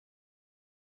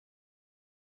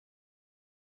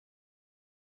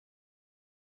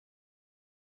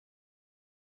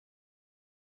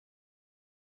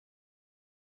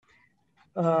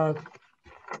Uh,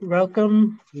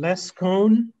 Welcome, Les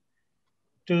Kohn,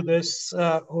 to this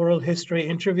oral history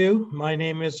interview. My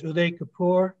name is Uday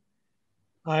Kapoor.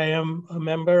 I am a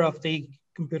member of the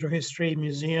Computer History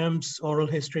Museum's Oral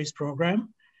Histories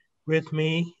program. With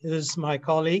me is my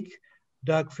colleague,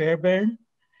 Doug Fairbairn,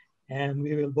 and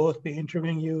we will both be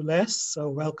interviewing you, Les, so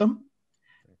welcome.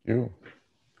 Thank you.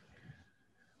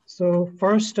 So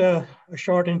first, a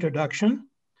short introduction.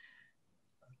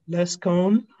 Les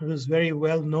Kohn, who is very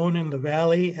well known in the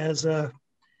Valley as a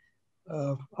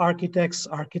architect's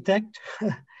architect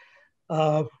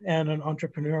and an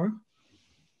entrepreneur.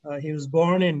 He was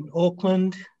born in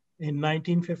Oakland in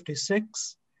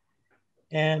 1956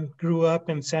 and grew up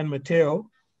in San Mateo.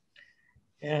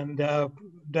 And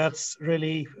that's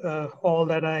really all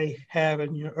that I have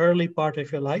in your early part of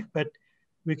your life, but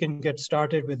we can get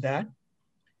started with that.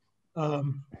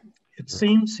 It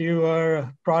seems you are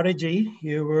a prodigy.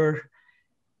 You were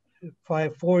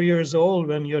 4 years old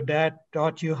when your dad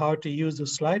taught you how to use a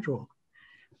slide rule.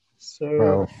 So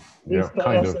well, please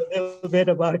tell us a little bit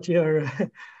about your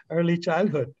early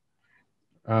childhood.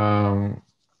 Well,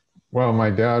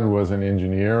 my dad was an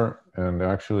engineer, and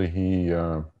actually he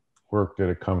worked at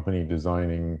a company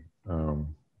designing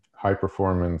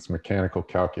high-performance mechanical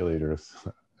calculators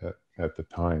at the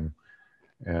time.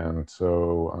 And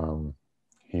so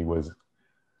he was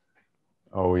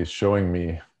always showing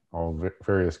me all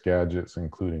various gadgets,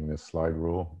 including this slide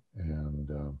rule.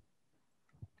 And,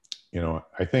 you know,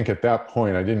 I think at that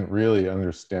point, I didn't really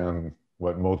understand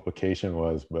what multiplication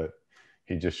was, but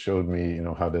he just showed me, you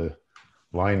know, how to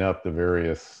line up the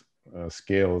various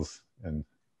scales and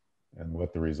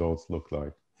what the results looked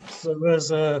like. So it was,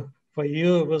 for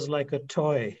you, it was like a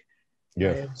toy.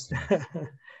 Yes.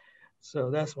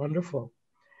 So that's wonderful.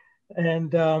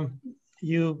 And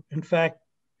you, in fact,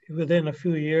 within a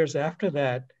few years after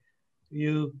that,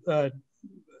 you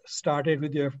started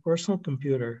with your personal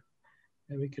computer.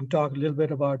 And we can talk a little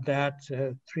bit about that,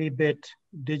 3-bit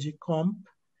digicomp.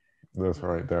 That's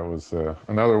right. That was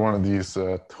another one of these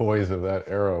toys of that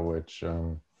era, which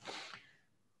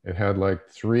it had like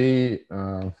 3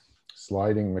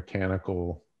 sliding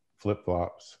mechanical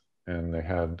flip-flops, and they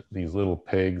had these little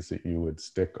pegs that you would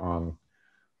stick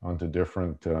onto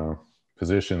different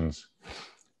positions,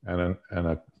 and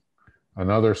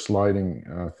another sliding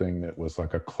thing that was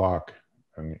like a clock,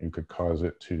 and you could cause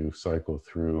it to cycle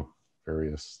through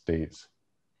various states.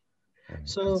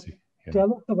 So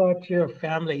tell us about your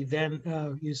family then.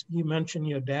 You mentioned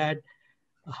your dad.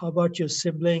 How about your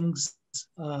siblings?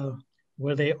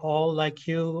 Were they all like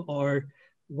you, or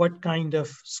what kind of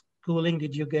schooling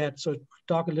did you get? So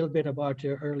talk a little bit about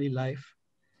your early life.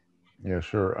 Yeah,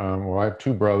 sure. Well, I have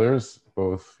 2 brothers,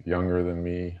 both younger than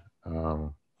me.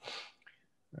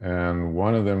 And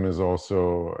one of them is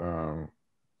also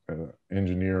an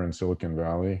engineer in Silicon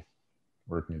Valley,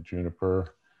 working at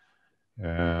Juniper.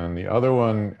 And the other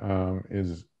one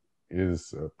is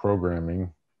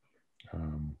programming,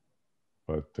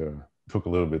 but took a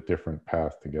little bit different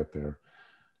path to get there.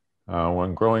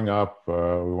 When growing up,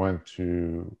 we went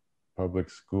to public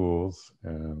schools,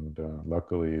 and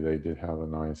luckily they did have a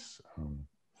nice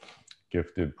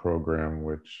gifted program,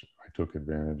 which I took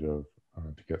advantage of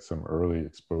to get some early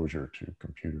exposure to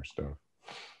computer stuff.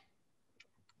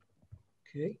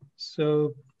 Okay,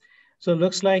 so it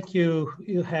looks like you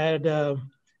had a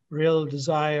real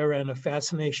desire and a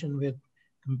fascination with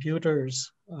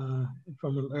computers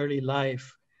from an early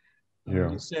life.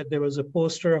 Yeah. You said there was a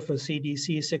poster of a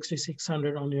CDC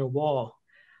 6600 on your wall.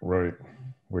 Right,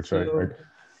 which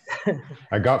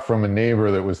I got from a neighbor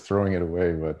that was throwing it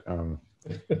away, but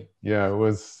yeah, it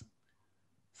was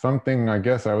something, I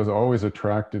guess I was always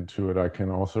attracted to it. I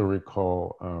can also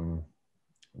recall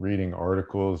reading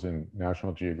articles in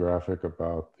National Geographic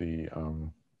about the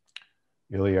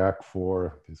ILIAC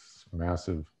 4, this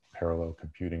massive parallel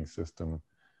computing system.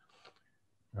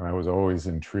 And I was always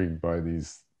intrigued by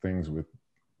these things with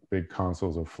big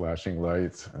consoles of flashing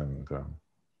lights and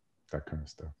that kind of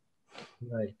stuff.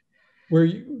 Right.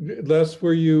 Les,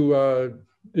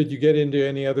 did you get into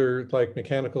any other like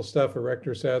mechanical stuff,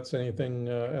 erector sets, anything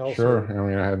else? Sure. I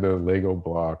mean, I had the Lego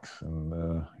blocks,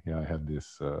 and yeah, I had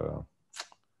this,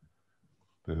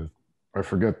 I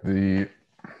forget the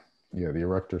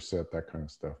erector set, that kind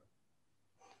of stuff.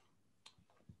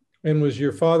 And was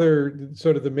your father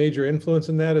sort of the major influence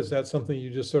in that? Is that something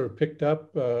you just sort of picked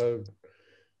up?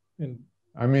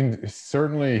 I mean,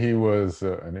 certainly he was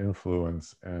an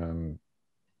influence, and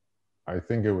I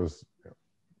think it was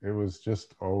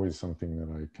just always something that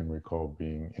I can recall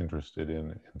being interested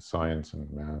in science and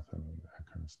math and that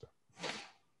kind of stuff.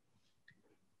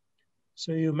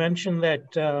 So you mentioned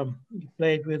that you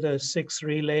played with a 6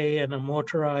 relay and a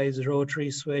motorized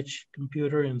rotary switch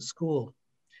computer in school.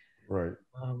 Right.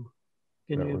 Can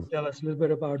you tell us a little bit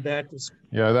about that?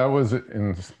 Yeah, that was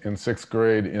in 6th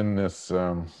grade in this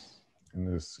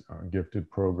gifted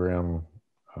program,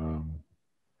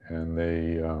 and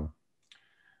they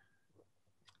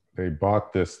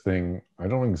bought this thing. I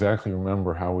don't exactly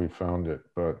remember how we found it,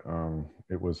 but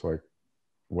it was like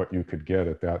what you could get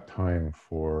at that time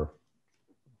for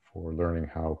learning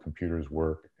how computers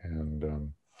work,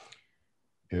 and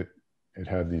it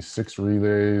had these 6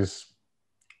 relays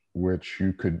which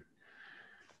you could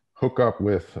hook up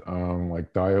with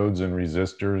like diodes and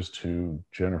resistors to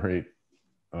generate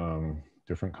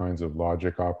different kinds of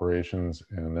logic operations.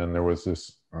 And then there was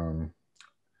this,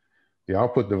 the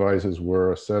output devices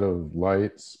were a set of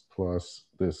lights plus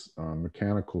this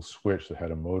mechanical switch that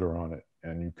had a motor on it,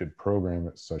 and you could program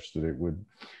it such that it would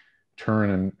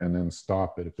turn and then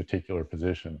stop at a particular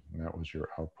position, and that was your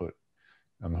output.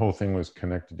 And the whole thing was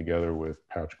connected together with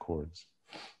patch cords.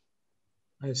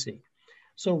 I see.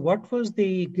 So what was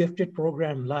the gifted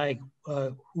program like?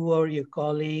 Who are your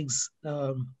colleagues?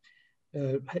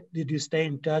 Did you stay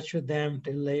in touch with them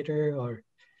till later, or?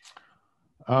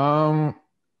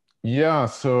 Yeah,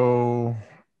 so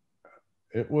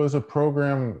it was a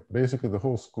program, basically the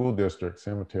whole school district,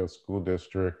 San Mateo School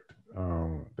District,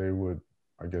 they would,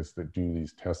 I guess, that do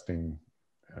these testing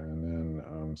and then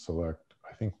select,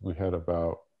 I think we had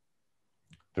about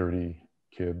 30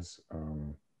 kids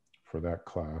for that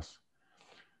class.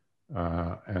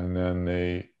 And then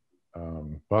they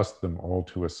bused them all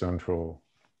to a central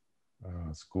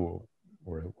school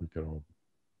where we could all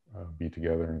be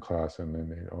together in class, and then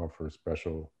they offer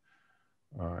special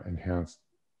enhanced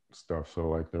stuff. So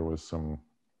like there was some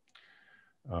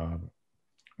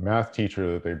math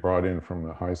teacher that they brought in from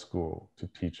the high school to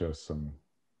teach us some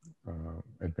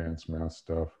advanced math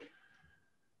stuff.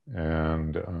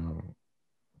 And,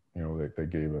 you know, they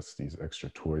gave us these extra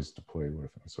toys to play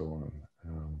with and so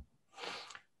on.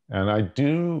 And I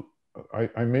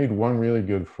made one really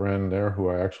good friend there who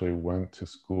I actually went to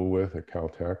school with at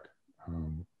Caltech.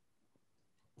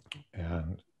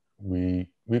 And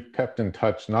we've kept in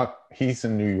touch. He's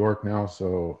in New York now,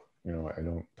 so, you know, I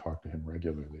don't talk to him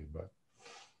regularly, but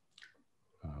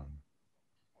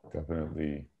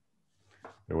definitely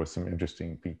there was some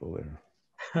interesting people there.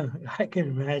 I can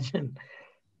imagine.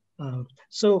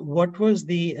 So what was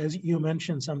as you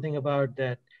mentioned something about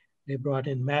that they brought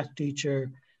in math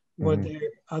teacher. Were there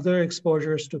other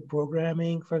exposures to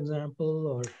programming, for example,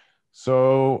 or?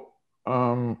 So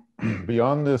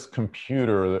beyond this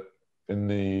computer, in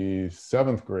the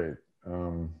 7th grade,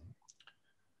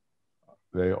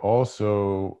 they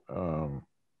also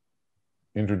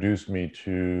introduced me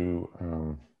to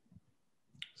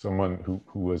someone who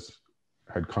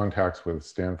had contacts with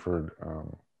Stanford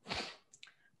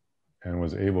and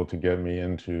was able to get me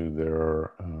into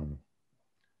their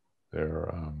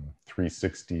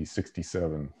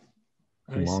 360-67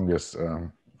 humongous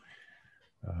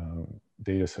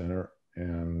data center.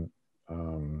 And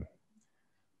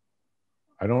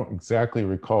I don't exactly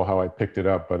recall how I picked it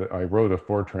up, but I wrote a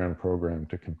FORTRAN program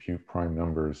to compute prime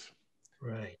numbers.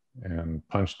 Right. And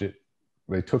punched it.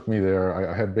 They took me there.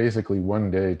 I had basically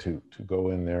one day to go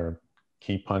in there,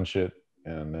 key punch it,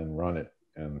 and then run it.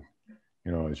 And,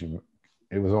 you know,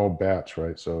 it was all batch,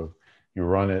 right? So you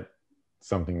run it,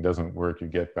 something doesn't work, you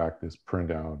get back this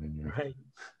printout, and you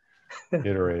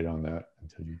iterate on that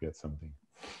until you get something.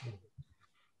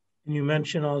 And you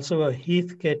mentioned also a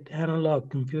Heathkit analog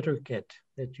computer kit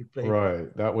that you played.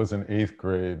 Right, that was in 8th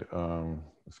grade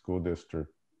school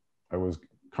district. I was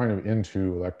kind of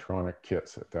into electronic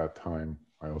kits at that time.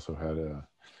 I also had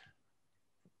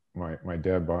my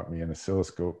dad bought me an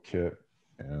oscilloscope kit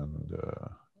and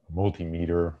a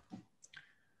multimeter.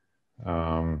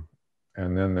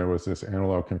 And then there was this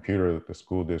analog computer that the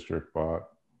school district bought,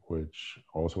 which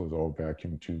also was all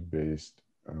vacuum tube based.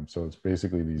 So it's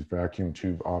basically these vacuum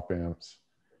tube op amps,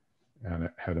 and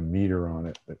it had a meter on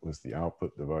it that was the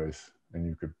output device, and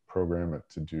you could program it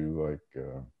to do like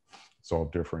solve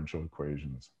differential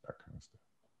equations, that kind of stuff.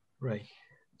 Right.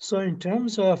 So in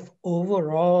terms of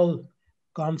overall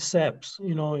concepts,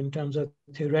 you know, in terms of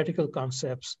theoretical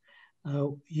concepts,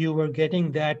 you were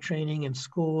getting that training in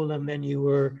school, and then you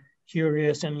were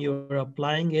curious and you were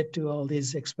applying it to all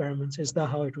these experiments. Is that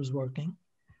how it was working?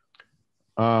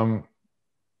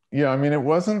 Yeah, I mean, it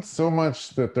wasn't so much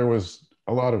that there was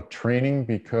a lot of training,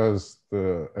 because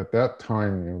at that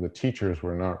time, you know, the teachers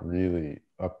were not really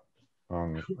up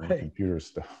on computer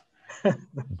stuff.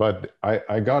 But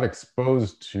I got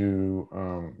exposed to,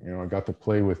 you know, I got to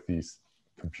play with these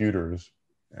computers,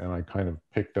 and I kind of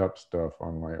picked up stuff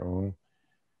on my own,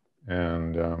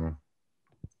 and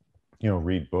you know,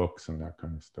 read books and that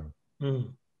kind of stuff.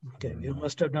 Mm. Okay, you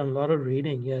must have done a lot of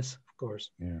reading. Yes, of course.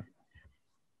 Yeah.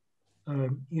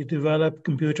 You developed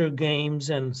computer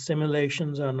games and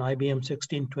simulations on IBM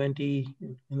 1620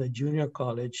 in the junior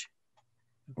college,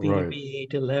 Right. PDP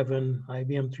 811,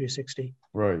 IBM 360.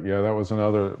 Right. Yeah, that was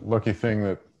another lucky thing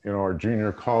that, you know, our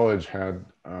junior college had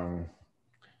a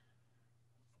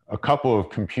couple of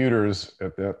computers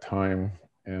at that time,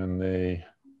 and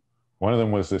one of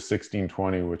them was the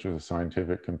 1620, which was a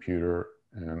scientific computer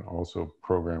and also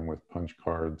programmed with punch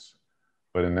cards.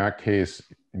 But in that case,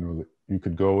 you know, you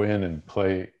could go in and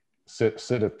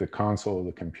sit at the console of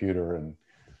the computer and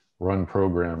run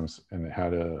programs, and it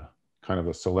had a kind of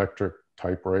a selectric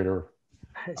typewriter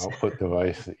output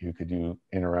device that you could do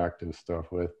interactive stuff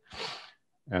with.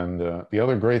 And the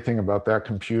other great thing about that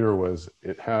computer was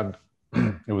it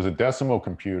was a decimal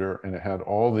computer, and it had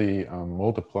all the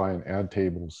multiply and add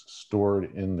tables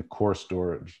stored in the core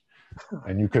storage.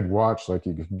 And you could watch, like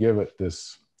you could give it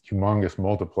this humongous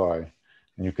multiply,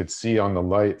 and you could see on the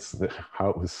lights how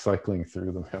it was cycling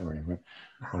through the memory when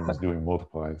it was doing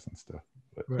multiplies and stuff.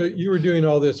 But, so you were doing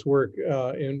all this work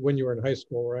when you were in high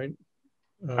school, right?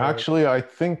 Actually, I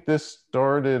think this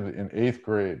started in 8th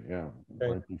grade. Yeah,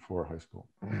 okay. Right before high school.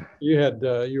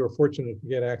 You were fortunate to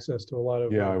get access to a lot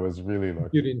of I was really lucky.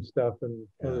 Computing stuff and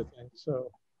other things. So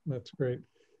that's great.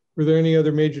 Were there any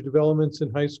other major developments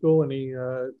in high school? Any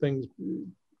things,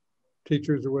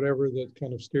 teachers or whatever, that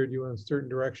kind of steered you in certain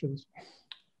directions?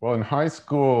 Well, in high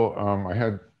school, they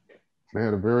had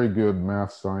a very good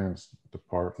math science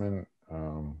department,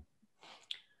 and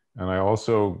I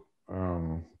also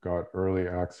got early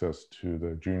access to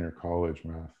the junior college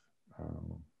math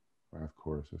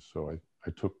courses. So I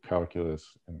took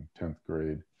calculus in 10th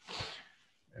grade,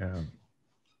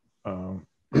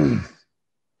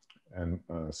 and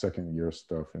second year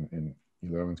stuff in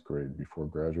 11th grade before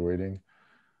graduating.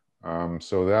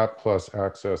 So that plus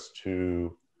access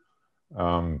to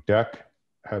DEC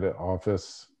had an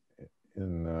office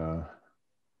in, I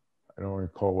don't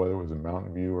recall whether it was in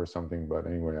Mountain View or something, but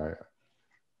anyway, I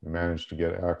managed to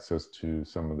get access to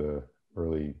some of the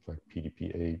early like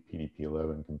PDP-8,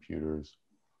 PDP-11 computers.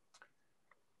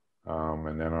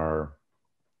 And then our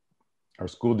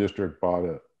school district bought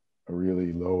a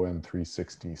really low-end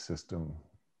 360 system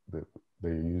that they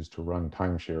used to run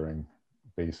time sharing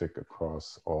basic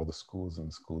across all the schools in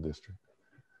the school district.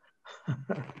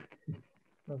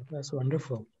 Oh, that's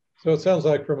wonderful. So it sounds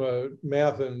like from a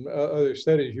math and other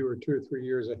studies, you were 2 or 3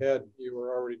 years ahead. You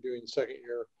were already doing second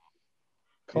year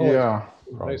college,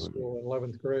 high school, in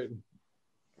 11th grade.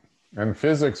 And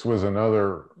physics was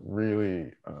another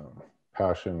really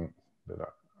passion that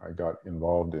I got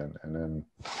involved in. And then,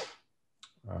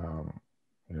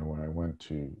 you know, when I went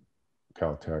to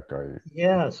Caltech,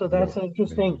 so that's an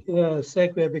interesting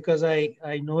segue, because I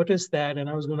noticed that, and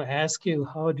I was going to ask you,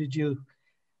 how did you,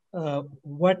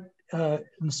 what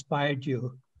inspired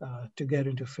you to get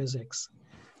into physics?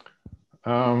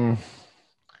 You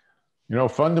know,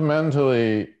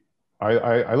 fundamentally,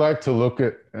 I like to look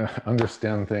at,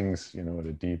 understand things, you know, at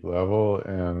a deep level.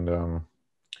 And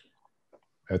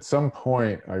at some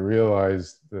point, I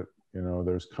realized that, you know,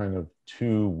 there's kind of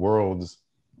two worlds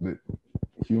that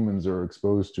humans are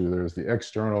exposed to. There's the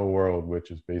external world,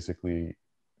 which is basically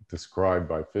described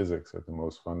by physics at the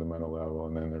most fundamental level.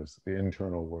 And then there's the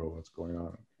internal world, what's going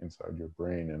on inside your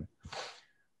brain. And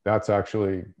that's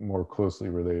actually more closely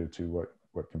related to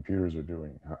what computers are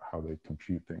doing, how they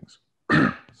compute things.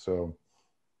 So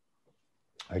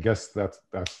I guess that's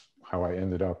how I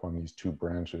ended up on these two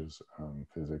branches,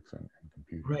 physics and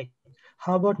computing. Right.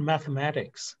 How about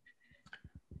mathematics?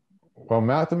 Well,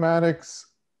 mathematics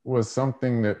was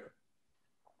something that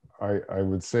I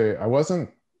would say I wasn't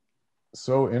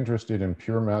so interested in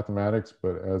pure mathematics,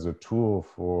 but as a tool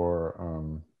for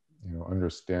you know,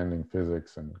 understanding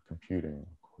physics and computing,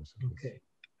 of course. Okay.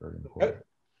 Very important.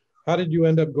 How did you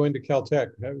end up going to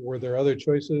Caltech? Were there other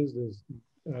choices?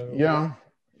 Yeah.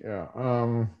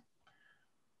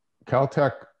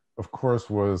 Caltech, of course,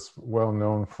 was well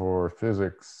known for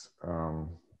physics,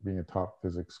 being a top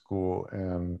physics school,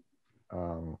 and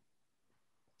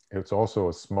it's also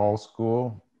a small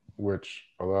school, which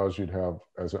allows you to have,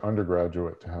 as an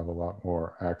undergraduate, to have a lot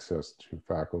more access to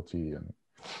faculty and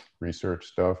research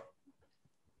stuff.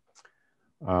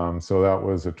 So that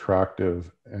was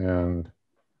attractive, and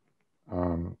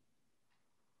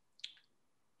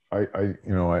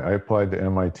I applied to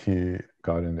MIT,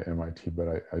 got into MIT,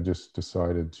 but I just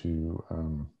decided to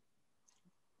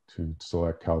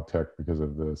select Caltech because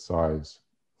of the size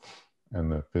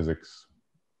and the physics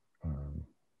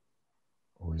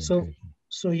orientation.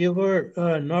 So you were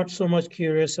not so much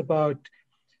curious about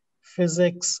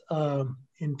physics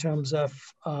in terms of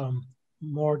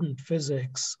modern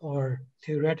physics or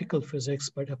theoretical physics,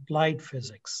 but applied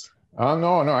physics.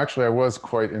 No, actually, I was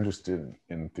quite interested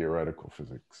in theoretical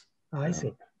physics. I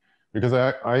see. Because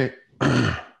I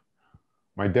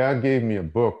my dad gave me a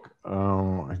book.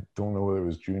 I don't know whether it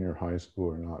was junior high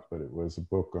school or not, but it was a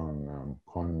book on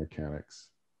quantum mechanics.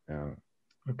 And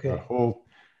okay.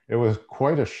 It was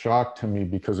quite a shock to me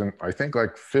because in, I think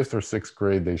like 5th or 6th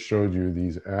grade, they showed you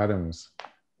these atoms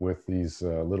with these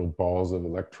little balls of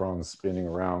electrons spinning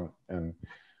around. And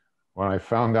when I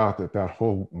found out that that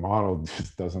whole model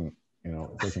just doesn't, you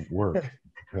know, it doesn't work,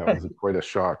 that was quite a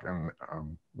shock, and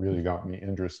really got me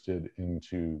interested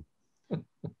into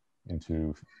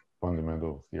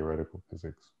fundamental theoretical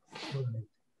physics.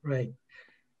 Right.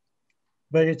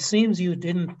 But it seems you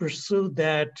didn't pursue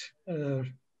that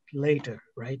later,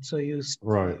 right? So you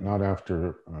not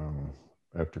after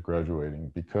after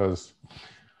graduating, because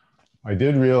I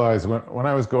did realize when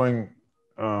I was going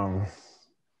to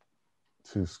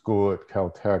school at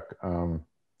Caltech,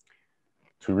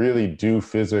 to really do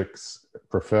physics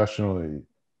professionally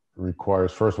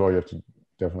requires, first of all, you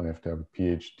definitely have to have a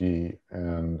PhD,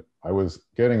 and I was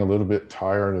getting a little bit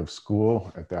tired of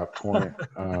school at that point.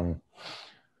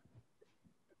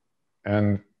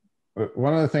 And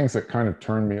one of the things that kind of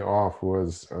turned me off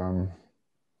was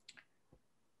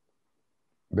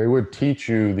they would teach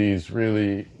you these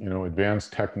really, you know,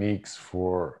 advanced techniques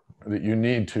that you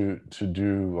need to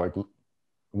do like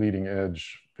leading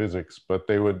edge physics, but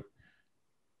they would,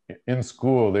 in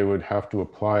school, they would have to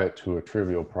apply it to a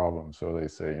trivial problem. So they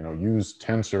say, you know, use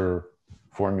tensor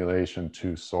formulation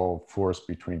to solve force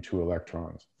between 2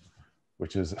 electrons,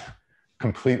 which is a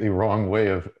completely wrong way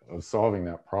of solving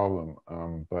that problem.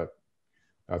 But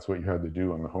that's what you had to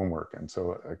do on the homework. And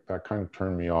so that kind of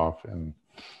turned me off, and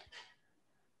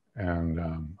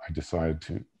I decided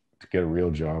to get a real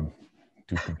job,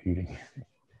 do computing.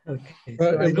 Okay.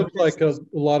 So it looked like a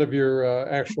lot of your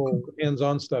actual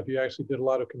hands-on stuff. You actually did a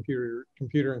lot of computer and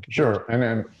computer. Sure, and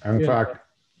in fact,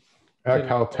 at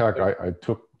Caltech, I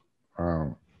took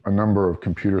a number of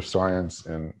computer science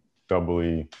and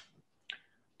EE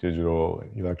digital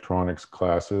electronics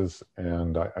classes,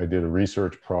 and I did a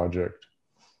research project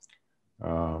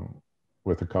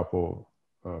with a couple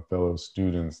fellow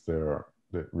students there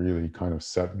that really kind of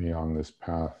set me on this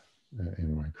path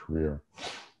in my career.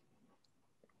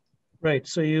 Right.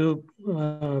 So you,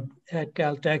 at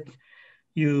Caltech,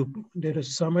 you did a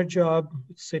summer job,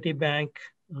 Citibank,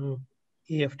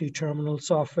 EFT terminal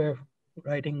software,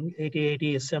 writing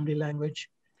 8080 assembly language.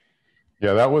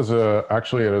 Yeah, that was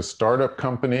actually at a startup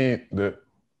company that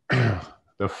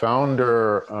the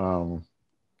founder of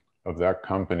that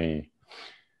company,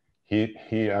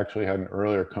 he actually had an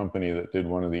earlier company that did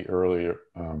one of the earlier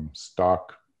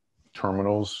stock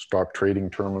trading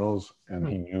terminals, and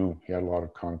he had a lot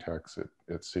of contacts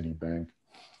at Citibank,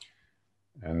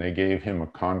 and they gave him a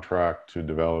contract to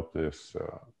develop this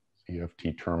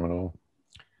EFT terminal.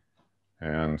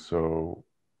 And so,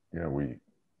 you know, we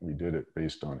did it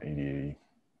based on 8080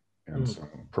 and some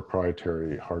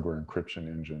proprietary hardware encryption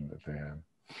engine that they had.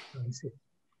 I see.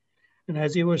 And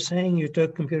as you were saying, you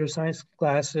took computer science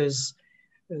classes.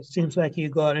 It seems like you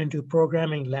got into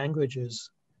programming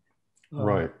languages.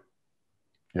 Right.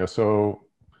 Yeah, so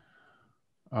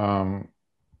Caltech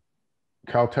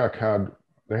had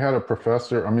a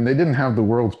professor. I mean, they didn't have the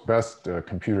world's best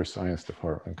computer science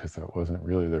department because that wasn't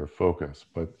really their focus,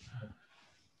 but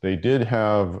they did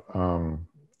have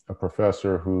a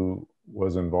professor who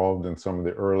was involved in some of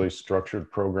the early structured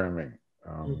programming,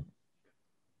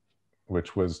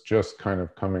 which was just kind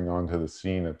of coming onto the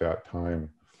scene at that time.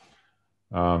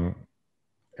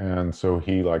 And so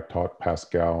he like taught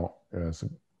Pascal as a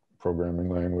programming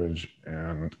language,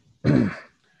 and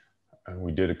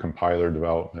we did a compiler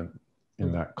development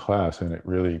in that class, and it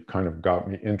really kind of got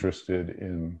me interested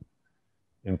in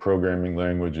programming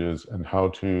languages and how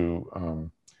to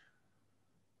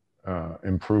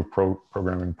improve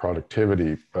programming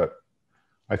productivity. But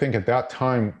I think at that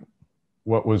time,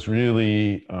 what was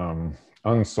really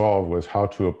unsolved was how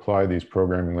to apply these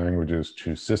programming languages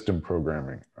to system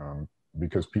programming,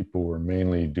 because people were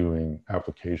mainly doing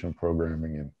application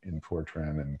programming in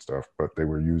FORTRAN and stuff, but they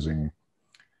were using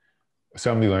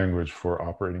assembly language for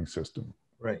operating system.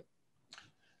 Right.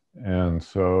 And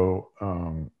so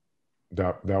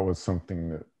that was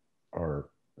something that our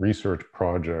research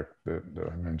project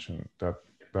that I mentioned, that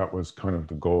was kind of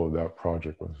the goal of that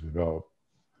project, was to develop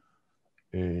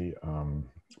a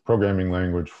programming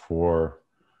language for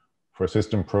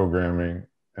system programming.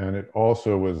 And it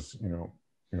also was, you know,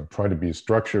 tried to be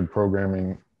structured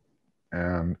programming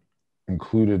and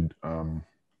included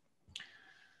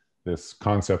this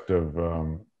concept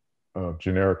of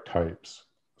generic types.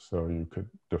 So you could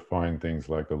define things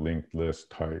like a linked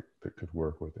list type that could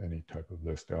work with any type of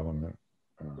list element,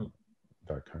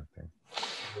 that kind of thing.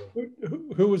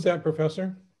 Who was that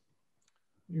professor?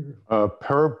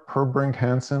 Per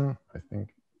Hansen, I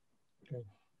think. Okay.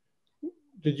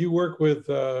 Did you work with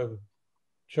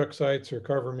Chuck Seitz or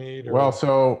Carver Mead? Or...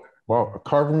 Well,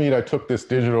 Carver Mead, I took this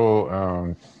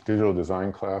digital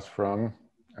design class from,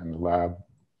 and the lab,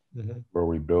 where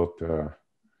we built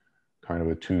kind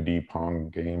of a 2D Pong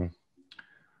game.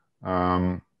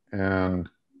 And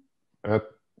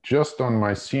just on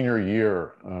my senior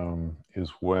year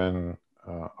is when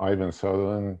Ivan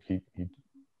Sutherland, he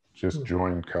just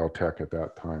joined Caltech at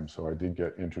that time. So I did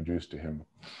get introduced to him,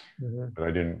 but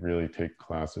I didn't really take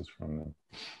classes from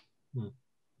them.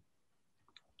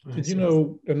 Did you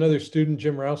know another student,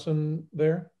 Jim Rowson,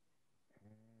 there?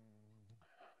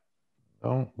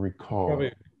 Don't recall. Probably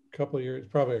a couple of years,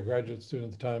 probably a graduate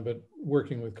student at the time, but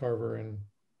working with Carver and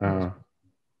anyway.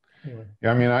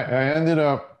 Yeah, I mean, I ended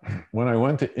up, when I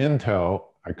went to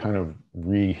Intel, I kind of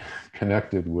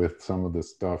reconnected with some of the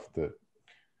stuff that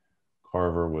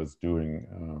Carver was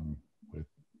doing with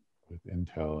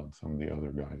Intel and some of the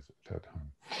other guys at that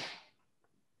time.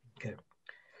 Okay.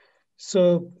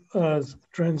 So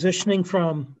transitioning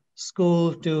from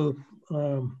school to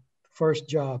first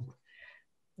job,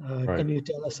 Right. Can you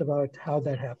tell us about how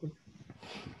that happened?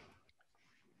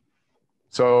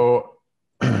 So,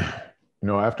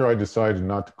 after I decided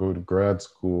not to go to grad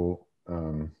school,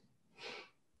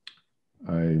 I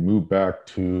moved back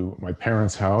to my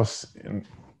parents' house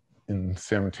in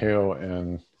San Mateo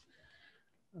and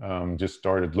just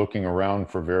started looking around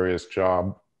for various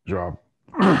job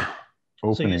openings.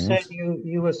 So you said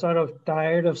you were sort of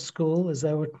tired of school, is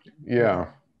that what? Yeah,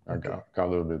 I Okay. got a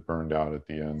little bit burned out at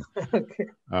the end. Okay.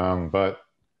 But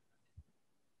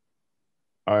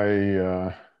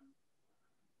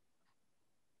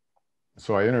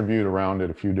so I interviewed around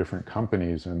at a few different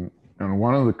companies, and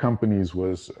one of the companies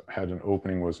had an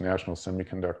opening, was National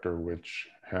Semiconductor, which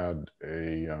had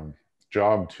a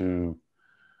job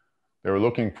they were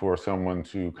looking for someone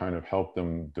to kind of help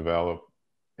them develop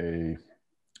a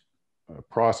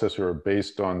processor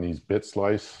based on these bit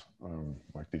slice,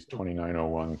 like these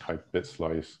 2901 type bit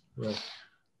slice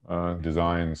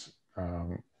designs.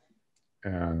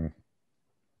 And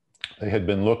they had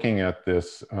been looking at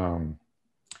this,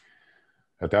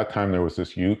 at that time there was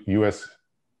this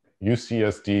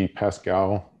UCSD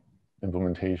Pascal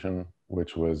implementation,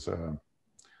 which was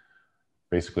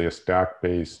basically a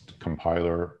stack-based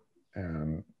compiler.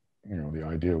 And the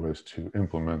idea was to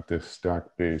implement this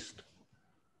stack-based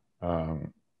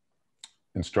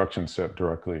instruction set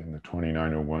directly in the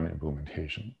 2901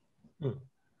 implementation.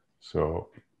 So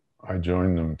I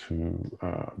joined them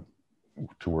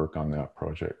to work on that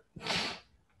project.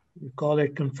 You call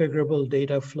it configurable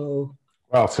data flow.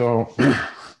 Well, so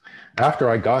after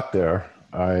I got there,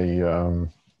 I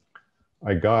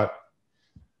got,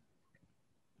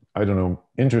 I don't know,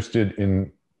 interested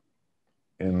in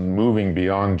moving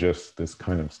beyond just this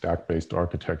kind of stack-based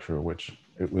architecture, which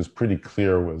it was pretty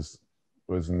clear was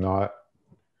not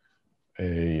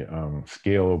a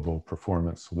scalable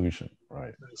performance solution,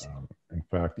 right? In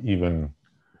fact, even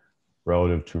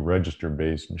relative to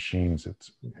register-based machines,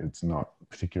 it's not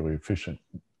particularly efficient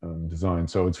design.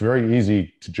 So it's very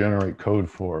easy to generate code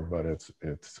for, but it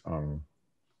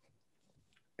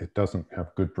doesn't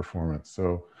have good performance.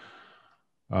 So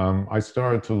I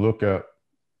started to look at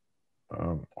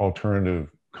alternative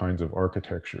kinds of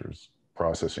architectures,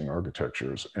 processing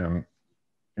architectures. And,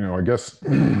 I guess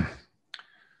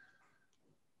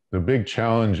the big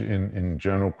challenge in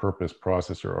general purpose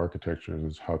processor architectures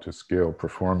is how to scale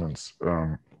performance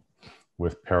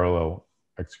with parallel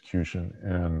execution.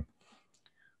 And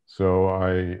so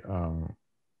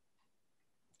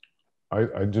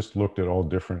I just looked at all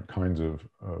different kinds of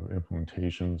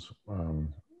implementations.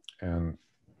 And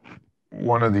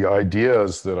one of the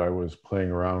ideas that I was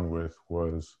playing around with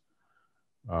was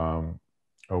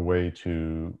a way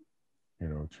to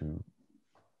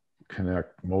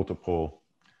connect multiple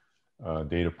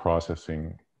data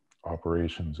processing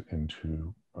operations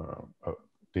into a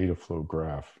data flow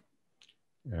graph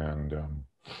and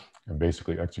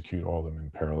basically execute all of them in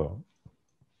parallel.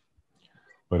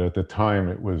 But at the time,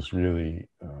 it was really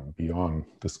beyond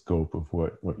the scope of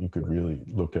what you could really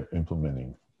look at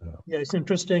implementing. Yeah, it's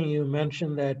interesting you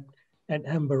mentioned that an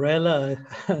umbrella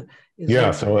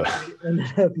is so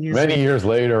many years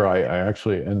later, I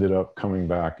actually ended up coming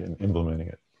back and implementing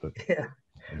it. But, yeah.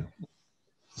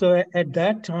 So at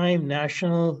that time,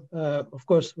 National, of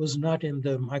course, was not in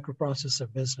the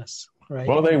microprocessor business, right?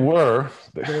 Well, they were.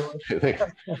 They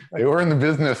were. They were in the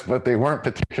business, but they weren't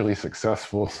particularly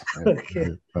successful.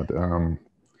 Okay. But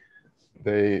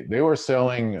they were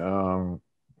selling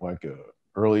like a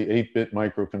early 8-bit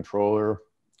microcontroller,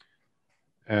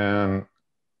 and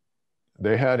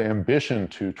they had ambition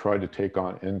to try to take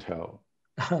on Intel.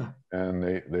 And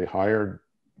they hired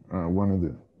one of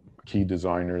the key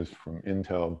designers from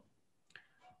Intel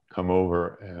come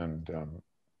over,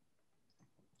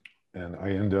 and I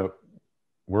ended up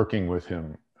working with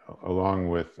him along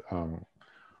with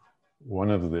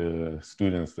one of the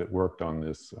students that worked on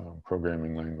this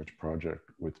programming language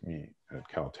project with me at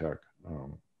Caltech,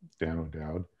 Dan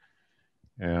O'Dowd.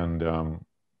 And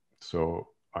so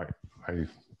I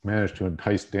managed to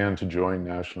entice Dan to join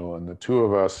National, and the two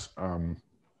of us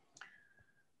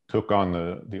took on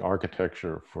the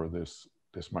architecture for this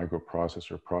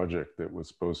microprocessor project that was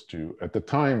supposed to, at the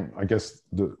time, I guess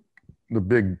the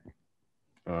big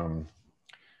thing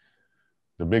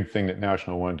that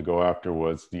National wanted to go after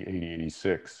was the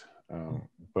 8086.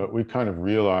 But we kind of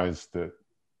realized that,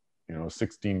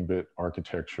 16-bit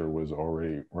architecture was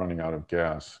already running out of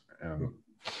gas, and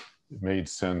it made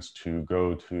sense to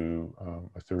go to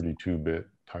a 32-bit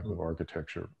type of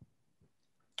architecture.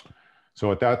 So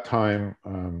at that time,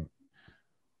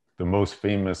 the most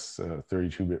famous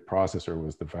 32-bit processor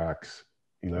was the VAX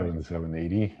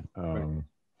 11780.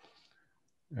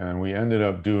 And we ended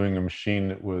up doing a machine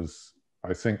that was,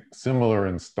 I think, similar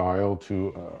in style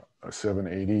to a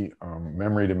 780,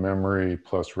 memory to memory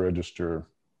plus register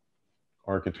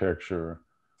architecture.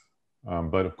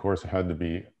 But of course, it had to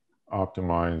be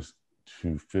optimized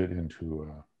to fit into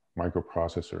a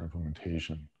microprocessor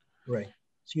implementation. Right.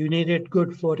 So you needed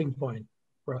good floating point.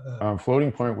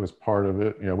 Floating point was part of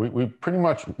it. We pretty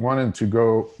much wanted to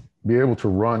be able to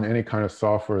run any kind of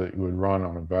software that you would run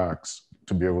on a VAX,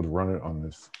 to be able to run it on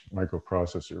this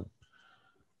microprocessor.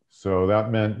 So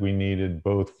that meant we needed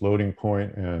both floating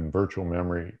point and virtual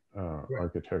memory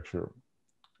architecture.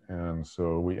 And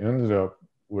so we ended up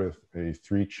with a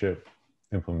 3-chip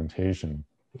implementation.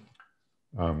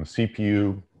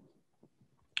 CPU,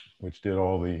 which did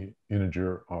all the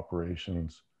integer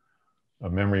operations, a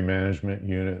memory management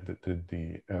unit that did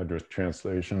the address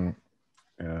translation,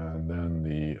 and then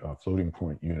the floating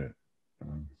point unit.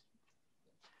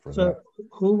 So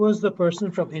who was the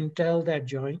person from Intel that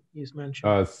joined, you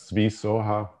mentioned? Zvi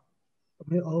Soha.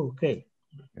 Oh, okay.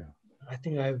 Yeah. I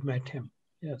think I've met him,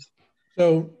 yes.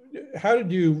 So how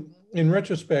did you, in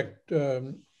retrospect,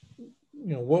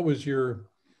 what was your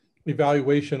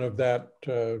evaluation of that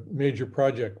major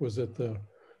project? Was it the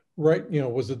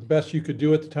was it the best you could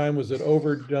do at the time? Was it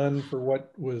overdone for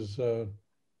what was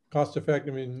cost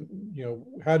effective? I mean,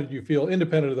 how did you feel,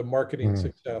 independent of the marketing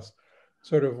success?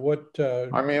 Sort of what?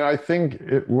 I mean, I think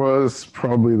it was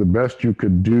probably the best you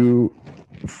could do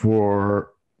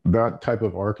for that type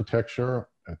of architecture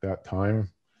at that time.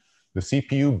 The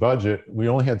CPU budget, we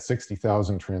only had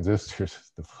 60,000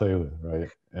 transistors to play with,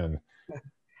 right? And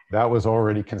that was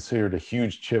already considered a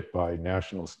huge chip by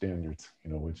national standards,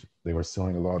 which they were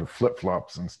selling a lot of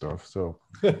flip-flops and stuff. So,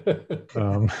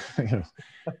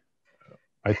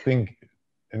 I think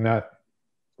in that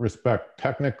respect,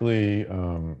 technically,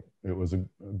 it was a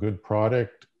good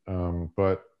product,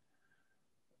 but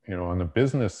on the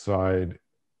business side,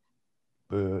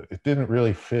 it didn't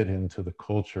really fit into the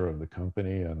culture of the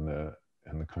company and the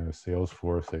kind of sales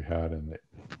force they had and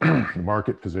the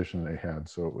market position they had.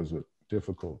 So it was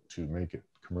difficult to make it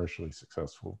commercially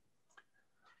successful.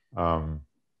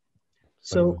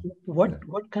 So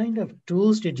what kind of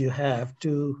tools did you have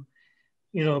to,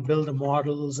 build the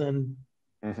models and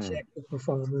check the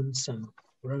performance and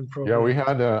run programs? Yeah, we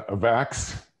had a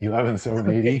VAX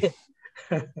 11780,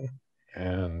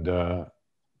 and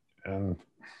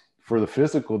for the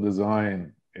physical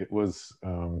design, it was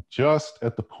just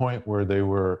at the point where they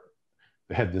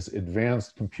had this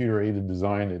advanced computer-aided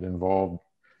design. It involved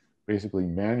basically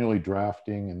manually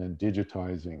drafting and then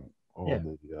digitizing all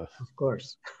the of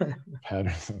course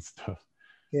patterns and stuff.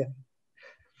 Yeah.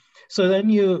 So then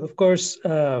of course,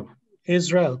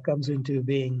 Israel comes into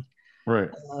being. Right.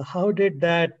 How did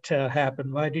that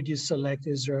happen? Why did you select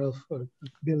Israel for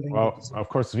building? Well, of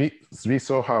course, Zvi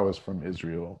Soha was from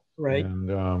Israel. Right.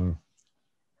 And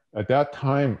at that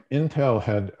time, Intel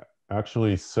had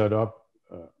actually set up,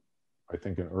 I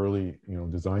think, an early,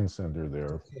 design center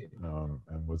there,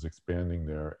 and was expanding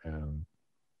there. And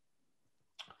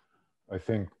I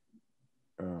think,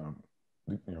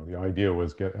 the idea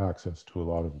was get access to a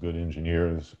lot of good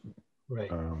engineers, right,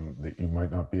 that you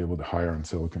might not be able to hire in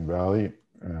Silicon Valley.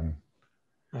 And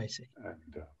I see.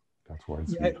 And that's why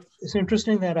it's Yeah, it's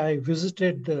interesting that I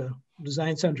visited the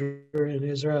design center in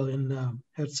Israel in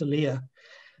Herzliya,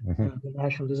 the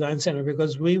National Design Center,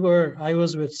 because I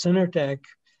was with Synertech,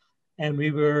 and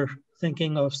we were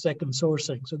thinking of second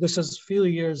sourcing. So this is a few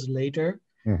years later.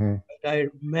 I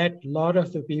met a lot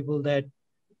of the people that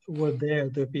were there,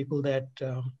 the people that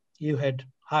you had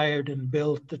hired and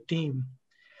built the team.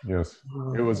 Yes,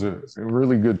 it was a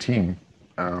really good team.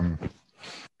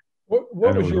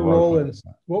 What was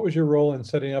your role in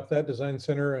setting up that design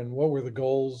center, and what were the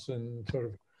goals? And sort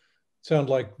of sound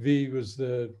like V was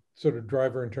the sort of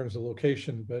driver in terms of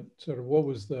location, but sort of what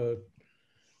was the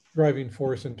driving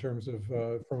force in terms of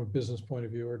from a business point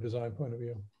of view or design point of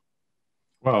view?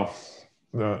 Well,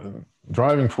 the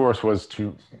driving force was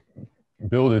to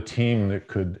build a team that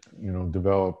could,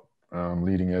 develop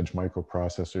leading edge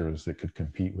microprocessors that could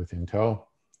compete with Intel.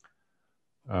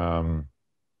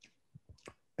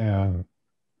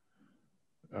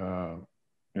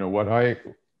 What I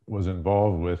was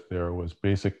involved with there was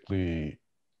basically,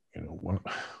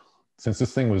 since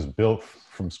this thing was built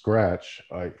from scratch,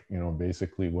 I,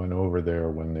 basically went over there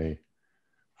when they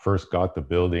first got the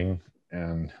building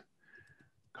and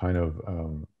kind of,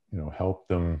 helped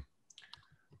them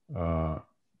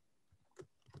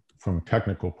from a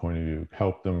technical point of view,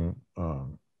 help them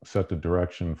set the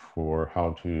direction for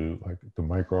how to, like the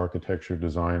microarchitecture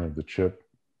design of the chip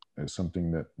is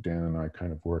something that Dan and I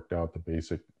kind of worked out the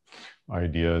basic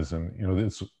ideas. And,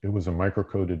 it was a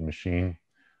microcoded machine.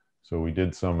 So we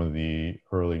did some of the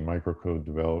early microcode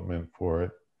development for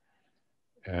it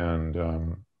and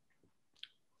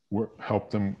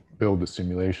helped them build the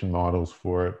simulation models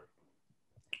for it.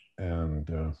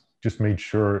 And just made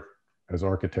sure, as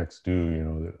architects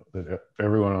do, that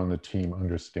everyone on the team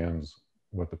understands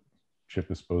what the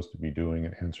chip is supposed to be doing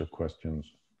and answer questions.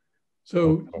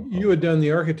 So you had done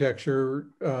the architecture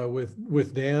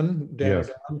with Dan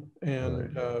yes.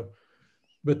 and right.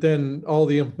 But then all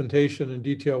the implementation and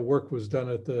detail work was done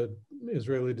at the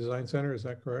Israeli Design Center. Is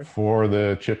that correct? For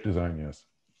the chip design, yes.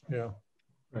 Yeah.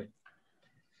 Right.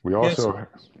 We also,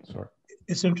 sorry.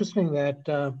 It's interesting that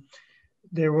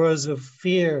there was a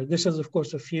fear, this is of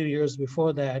course a few years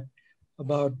before that,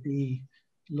 about the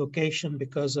location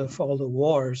because of all the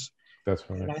wars. That's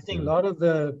right. And I think a lot of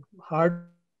the hard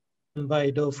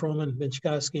by Doe Froman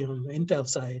Benchkowski on the Intel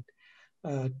side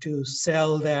to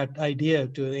sell that idea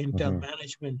to the Intel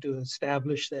management to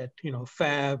establish that,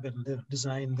 fab and the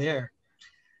design there.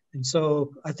 And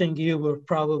so I think you were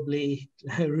probably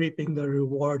reaping the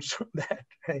rewards from that,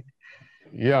 right?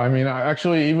 Yeah, I mean,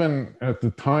 actually, even at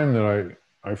the time that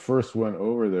I first went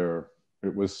over there,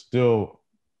 it was still,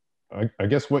 I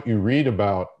guess what you read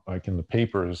about, like in the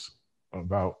papers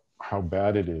about how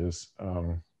bad it is,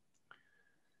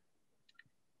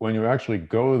 when you actually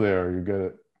go there, you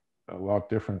get a lot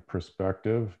different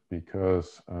perspective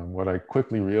because what I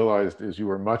quickly realized is you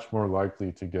were much more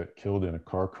likely to get killed in a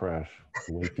car crash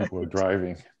the way people are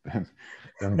driving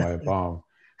than by a bomb.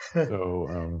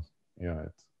 So yeah,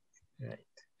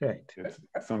 it's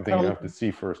something you have to see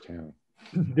firsthand.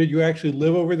 Did you actually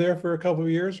live over there for a couple of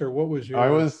years, or what was your? I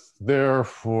was there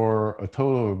for a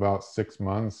total of about 6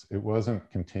 months. It wasn't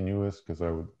continuous because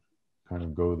I would kind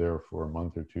of go there for a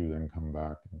month or two, then come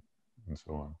back and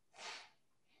so on.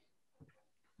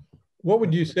 What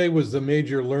would you say was the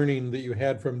major learning that you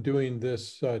had from doing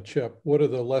this chip? What are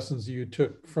the lessons you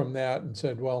took from that and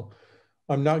said, well,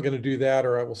 I'm not going to do that,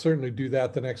 or I will certainly do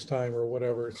that the next time, or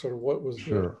whatever? Sort of what was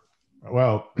Sure.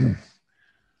 Well,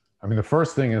 I mean, the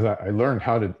first thing is I learned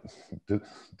how to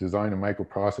design a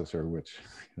microprocessor, which,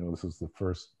 this is the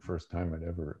first time I'd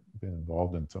ever been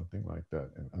involved in something like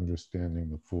that, and understanding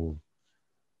the full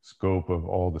scope of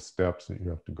all the steps that you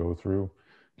have to go through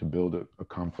to build a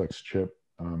complex chip.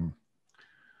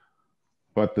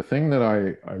 But the thing that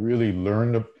I really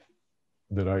learned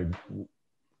that I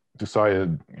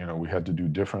decided, we had to do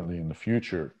differently in the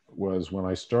future was when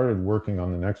I started working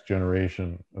on the next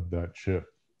generation of that chip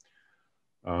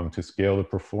to scale the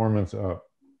performance up,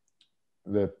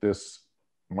 that this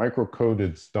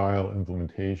micro-coded style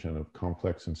implementation of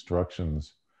complex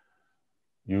instructions,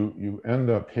 you end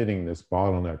up hitting this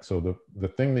bottleneck. So the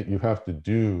thing that you have to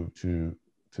do to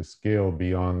scale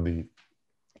beyond the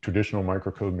traditional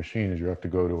microcode machine is you have to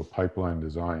go to a pipeline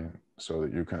design so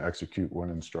that you can execute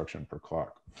one instruction per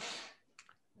clock.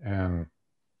 And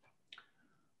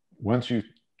once you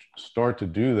start to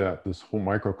do that, this whole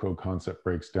microcode concept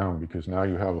breaks down because now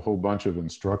you have a whole bunch of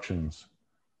instructions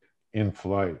in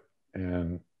flight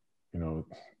and,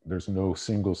 there's no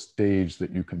single stage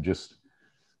that you can just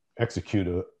execute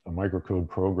a microcode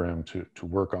program to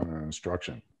work on an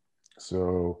instruction.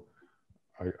 So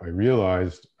I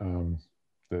realized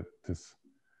that this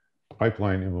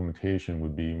pipeline implementation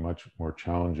would be much more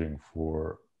challenging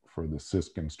for the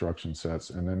CISC instruction sets.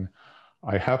 And then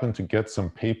I happened to get some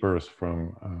papers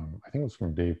from, I think it was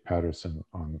from Dave Patterson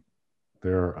on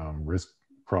their RISC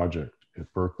project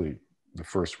at Berkeley, the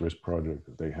first RISC project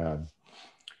that they had.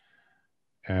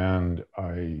 And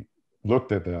I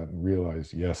looked at that and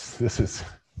realized, yes, this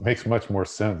makes much more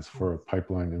sense for a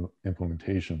pipeline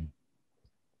implementation.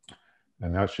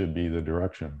 And that should be the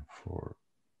direction for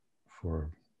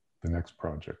the next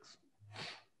projects.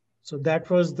 So that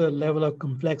was the level of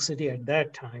complexity at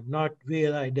that time, not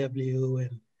VLIW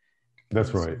and.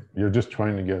 That's right. You're just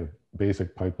trying to get a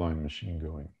basic pipeline machine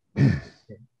going.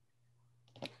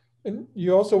 And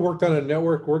you also worked on a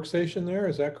network workstation there,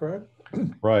 is that correct?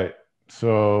 Right.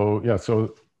 So yeah,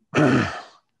 so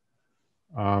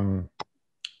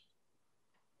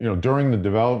during the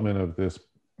development of this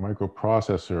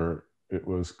microprocessor, it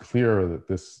was clear that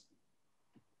this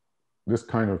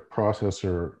kind of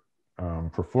processor,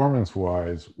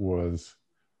 performance-wise, was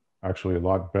actually a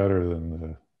lot better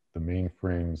than the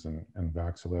mainframes and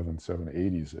VAX 11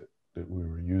 780s that we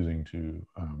were using to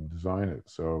design it.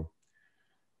 So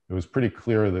it was pretty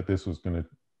clear that this was going to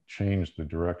change the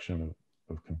direction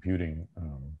of computing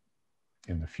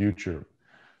in the future.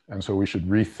 And so we should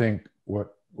rethink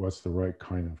what's the right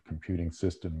kind of computing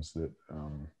systems that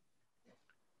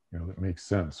that makes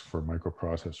sense for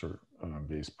microprocessor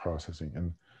based processing.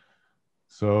 And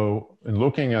so in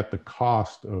looking at the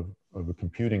cost of a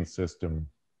computing system,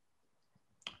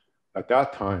 at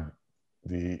that time,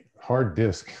 the hard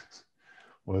disk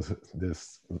was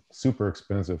this super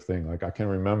expensive thing. Like I can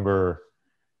remember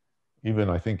even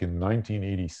I think in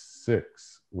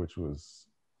 1986, which was,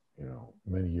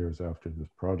 many years after this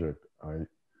project, I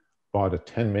bought a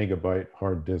 10 megabyte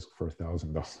hard disk for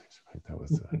 $1,000. Right? That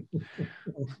was,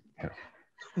 yeah.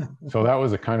 So that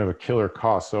was a kind of a killer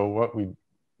cost. So what we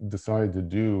decided to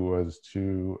do was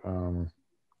to,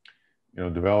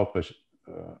 develop a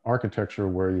architecture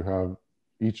where you have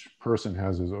each person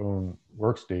has his own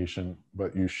workstation,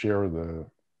 but you share the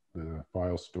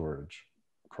file storage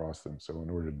across them. So in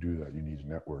order to do that, you need a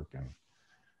network. And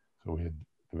so we had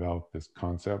developed this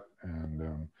concept,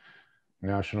 and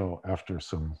National, after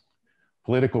some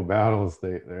political battles,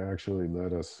 they actually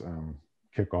let us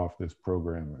kick off this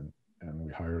program, and we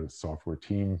hired a software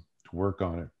team to work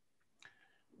on it.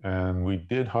 And we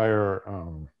did hire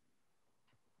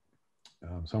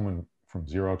someone from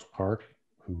Xerox PARC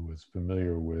who was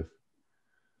familiar with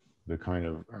the kind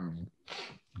of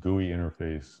GUI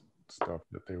interface stuff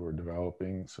that they were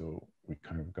developing. So we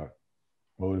kind of got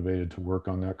motivated to work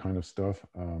on that kind of stuff.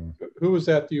 Who was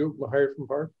that you hired from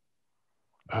PARC?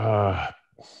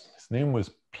 His name was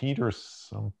Peter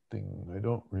something. I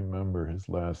don't remember his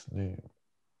last name,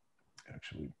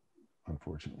 actually,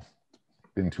 unfortunately.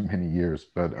 It's been too many years,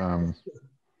 but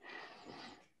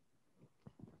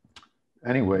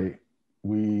anyway,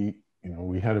 we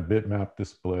had a bitmap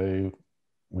display.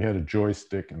 We had a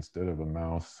joystick instead of a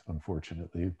mouse,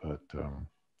 unfortunately, but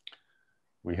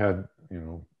we had,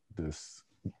 this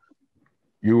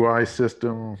UI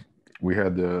system. We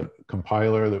had the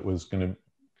compiler that was going to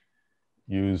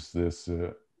use this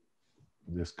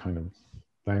kind of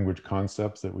language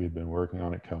concepts that we had been working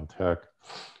on at Caltech,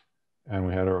 and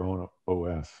we had our own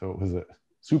OS. So it was a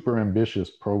super ambitious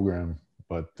program,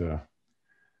 but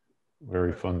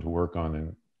very fun to work on,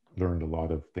 and learned a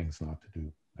lot of things not to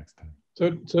do next time.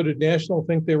 So did National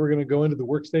think they were going to go into the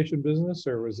workstation business,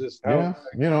 or was this how?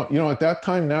 Yeah, at that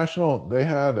time, National, they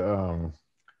had a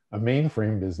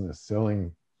mainframe business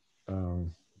selling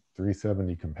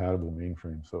 370 compatible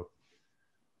mainframes. So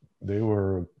they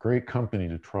were a great company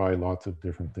to try lots of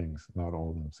different things, not all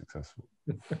of them successful.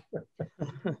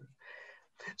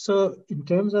 So in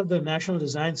terms of the National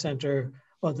Design Center,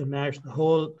 or the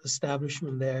whole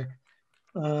establishment there,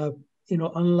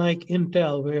 unlike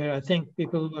Intel, where I think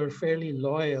people were fairly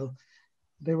loyal,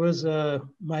 there was a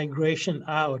migration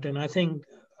out. And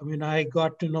I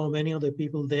got to know many of the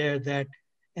people there that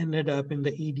ended up in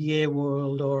the EDA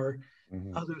world or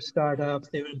other startups.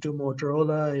 They went to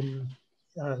Motorola, and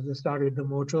they started the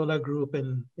Motorola group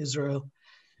in Israel.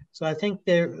 So I think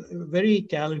they're very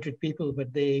talented people,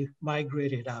 but they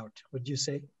migrated out, would you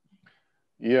say?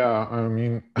 Yeah, I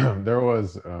mean, there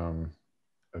was a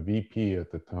VP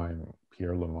at the time,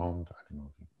 Pierre Lamond. I don't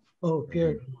know. Oh,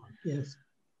 Pierre Lamond, yes.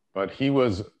 But he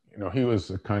was, he was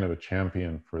a kind of a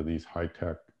champion for these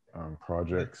high-tech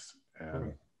projects.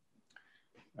 And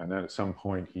then at some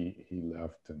point he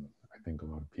left, and I think a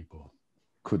lot of people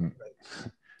couldn't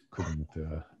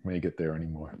make it there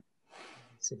anymore.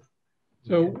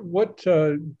 So what,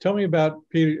 tell me about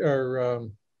Pierre.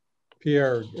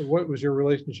 What was your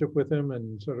relationship with him,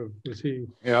 and sort of was he?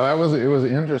 Yeah, it was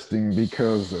interesting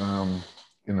because,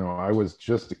 you know, I was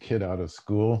just a kid out of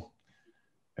school.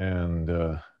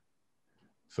 And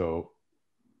so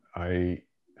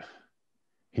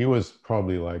he was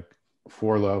probably like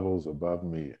 4 levels above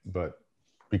me, but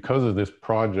because of this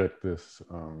project, this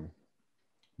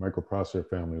microprocessor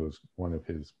family was one of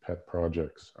his pet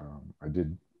projects. I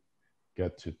did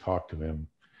get to talk to him,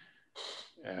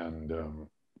 and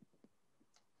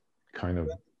kind of,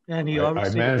 and he I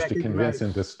managed to convince recognized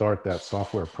him to start that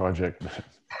software project that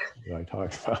I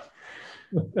talked about.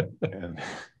 And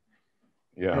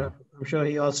yeah, I'm sure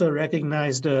he also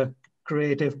recognized a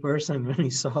creative person when he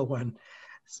saw one.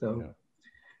 So, yeah.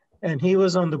 And he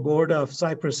was on the board of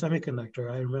Cypress Semiconductor.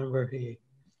 I remember he.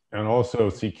 And also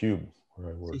C-Cube,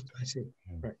 where I worked. I see.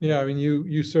 Right. Yeah, I mean,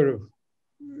 you sort of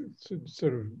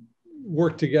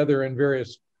worked together in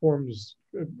various forms.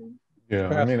 Yeah,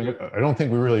 I mean, I don't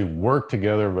think we really worked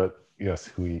together, but yes,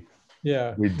 we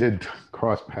did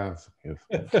cross paths. Yes.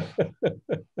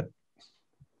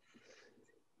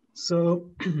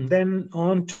 So then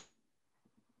on.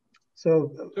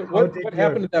 So what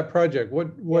happened to that project?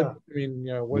 What I mean,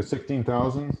 you know, what the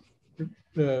 16,000?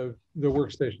 The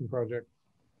workstation project.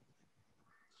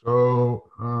 So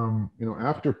you know,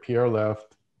 after Pierre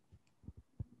left,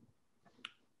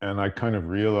 and I kind of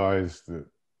realized that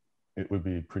it would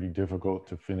be pretty difficult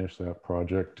to finish that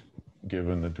project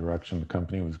given the direction the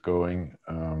company was going.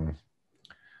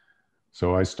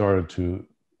 So I started to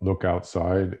look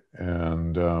outside,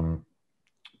 and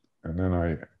then I,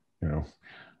 you know,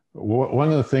 one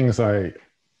of the things I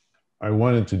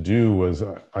wanted to do was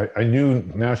I knew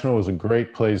National was a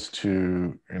great place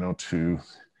to, you know, to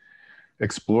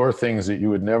explore things that you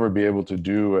would never be able to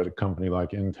do at a company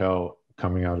like Intel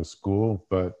coming out of school,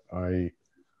 but I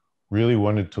really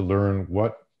wanted to learn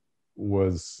what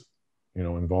was, you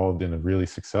know, involved in a really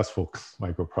successful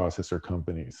microprocessor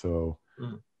company. So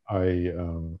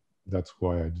that's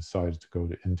why I decided to go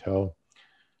to Intel.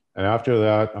 And after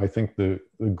that, I think the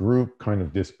group kind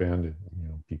of disbanded. You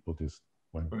know, people just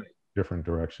went different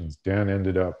directions. Dan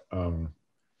ended up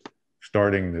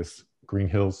starting this Green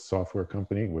Hills software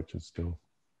company, which is still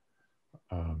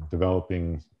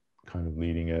developing kind of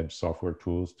leading edge software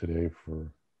tools today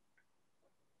for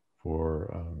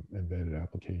embedded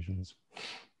applications.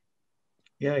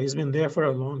 Yeah, he's been there for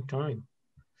a long time.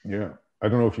 Yeah, I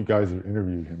don't know if you guys have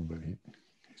interviewed him, but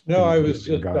no, I was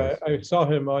just I saw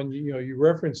him on, you know, you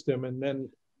referenced him, and then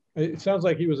it sounds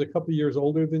like he was a couple of years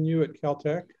older than you at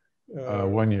Caltech.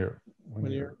 1 year.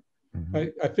 1 year. Mm-hmm.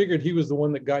 I figured he was the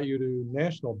one that got you to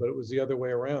National, but it was the other way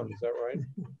around. Is that right?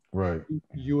 Right.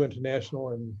 You went to National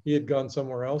and he had gone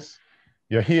somewhere else?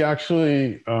 Yeah, he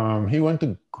actually, he went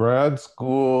to grad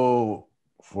school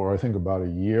for, I think, about a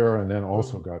year, and then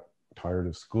also got tired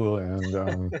of school.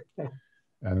 And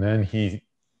and then he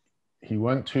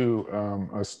went to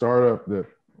a startup that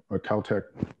a Caltech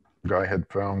guy had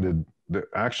founded that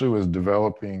actually was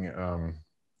developing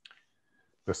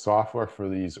the software for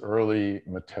these early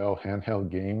Mattel handheld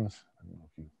games. I don't know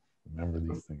if you remember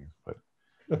these things, but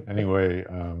anyway,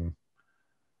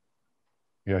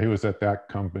 yeah, he was at that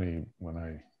company when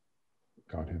I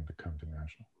got him to come to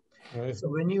National. Right. So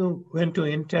when you went to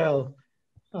Intel,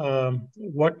 why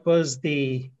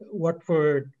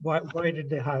did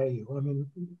they hire you? I mean,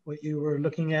 what you were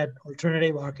looking at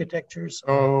alternative architectures?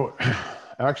 Oh,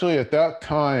 actually at that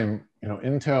time, you know,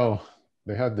 Intel,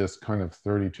 they had this kind of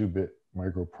 32-bit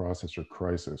microprocessor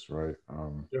crisis, right?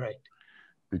 Right.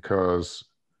 Because,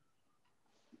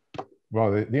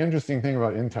 well, the interesting thing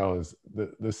about Intel is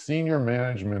the senior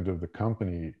management of the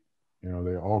company, you know,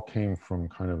 they all came from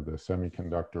kind of the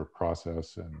semiconductor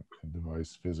process and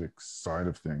device physics side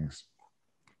of things.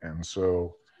 And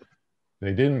so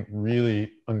they didn't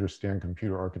really understand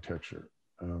computer architecture.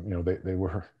 You know, they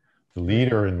were the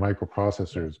leader in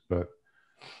microprocessors, but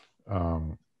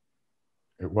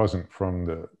it wasn't from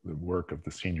the work of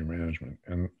the senior management.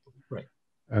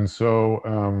 And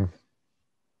so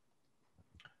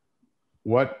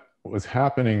what was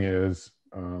happening is,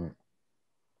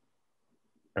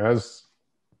 as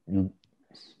you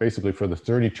basically for the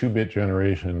 32-bit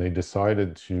generation, they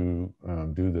decided to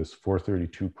do this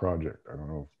 432 project. I don't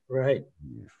know if you're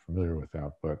familiar with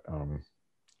that, but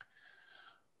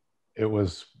it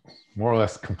was more or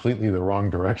less completely the wrong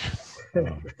direction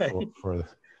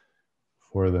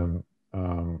for them.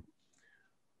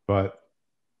 But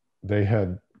they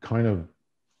had kind of,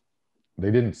 they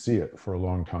didn't see it for a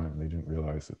long time. They didn't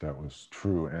realize that that was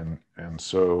true. And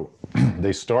so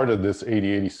they started this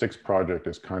 8086 project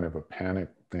as kind of a panic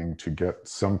thing to get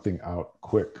something out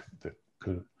quick that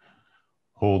could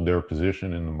hold their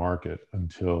position in the market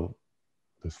until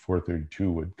this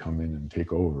 432 would come in and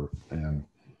take over. And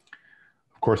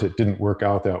of course, it didn't work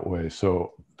out that way.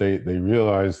 So they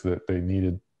realized that they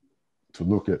needed to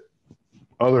look at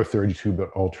other 32-bit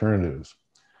alternatives.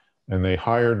 And they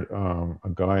hired a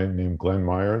guy named Glenn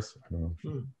Myers. I don't know if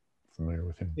you're familiar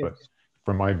with him, but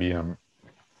from IBM.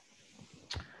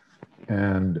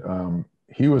 And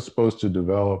he was supposed to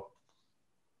develop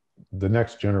the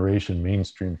next generation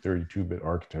mainstream 32-bit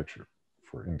architecture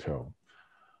for Intel,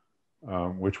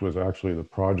 which was actually the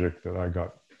project that I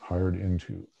got hired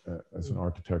into as an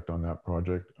architect on that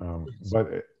project.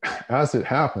 But as it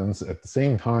happens, at the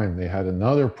same time, they had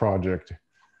another project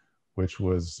which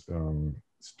was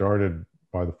started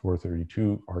by the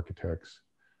 432 architects,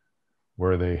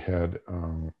 where they had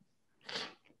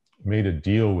made a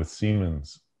deal with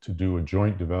Siemens to do a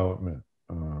joint development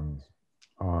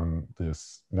on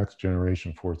this next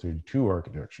generation 432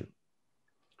 architecture.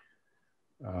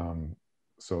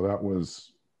 So that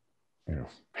was,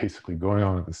 basically going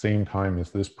on at the same time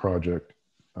as this project.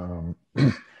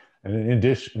 And in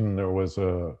addition, there was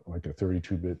like a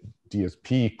 32-bit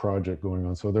DSP project going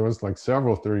on. So there was like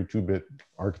several 32-bit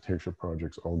architecture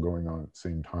projects all going on at the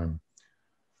same time.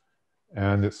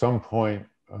 And at some point,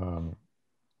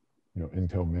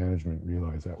 Intel management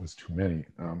realized that was too many.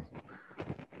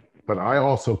 But I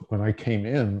also, when I came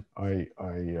in, I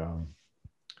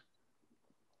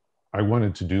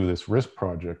wanted to do this RISC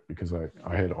project because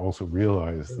I had also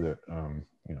realized that,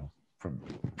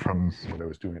 from what I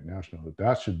was doing at National,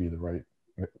 that should be the right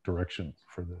direction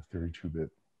for the 32-bit.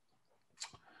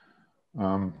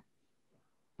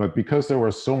 But because there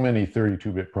were so many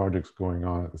 32-bit projects going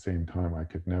on at the same time, I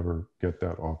could never get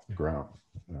that off the ground.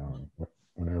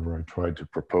 Whenever I tried to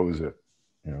propose it,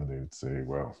 they would say,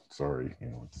 well, sorry,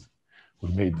 we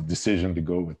made the decision to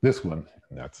go with this one,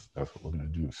 and that's what we're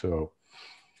going to do. So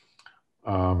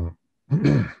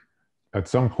at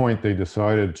some point, they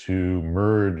decided to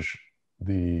merge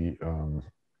the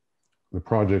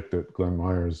project that Glenn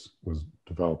Myers was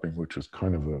developing, which was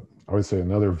kind of I would say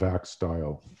another VAX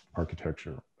style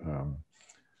architecture,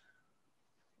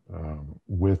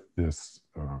 with this,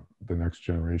 the next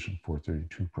generation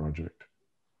 432 project.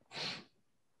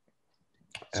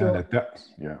 So and at that,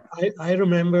 yeah. I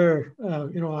remember,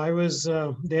 I was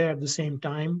there at the same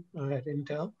time at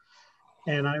Intel,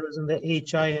 and I was in the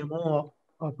HIMO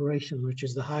operation, which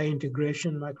is the High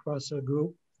Integration Microprocessor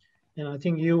Group. And I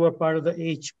think you were part of the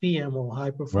HPMO,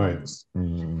 High Performance. Right.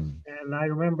 Mm-hmm. And I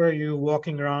remember you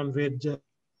walking around with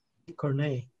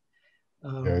Cornet,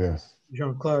 Yes.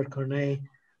 Jean-Claude Cornet.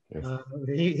 Yes.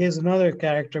 He's another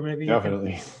character, maybe.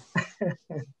 Definitely.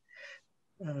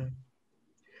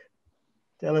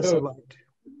 Tell us about it.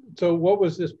 So what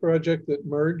was this project that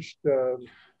merged?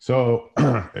 So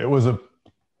it was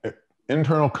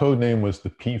internal code name was the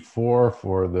P4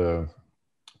 for the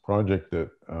project that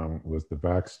was the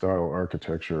VAX style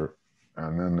architecture.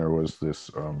 And then there was this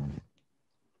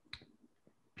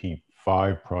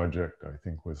P5 project, I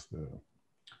think was it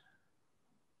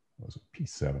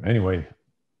P7? Anyway,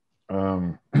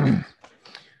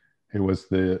 it was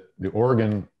the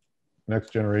Oregon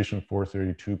next generation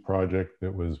 432 project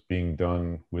that was being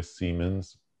done with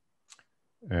Siemens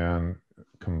and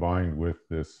combined with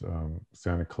this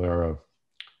Santa Clara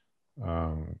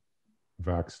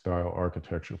VAX style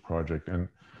architecture project. And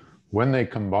when they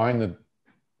combined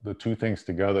the two things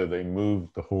together, they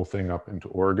moved the whole thing up into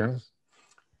Oregon.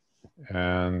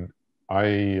 And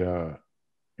I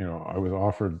was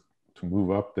offered to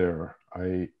move up there.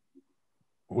 I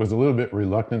was a little bit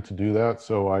reluctant to do that.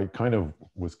 So I kind of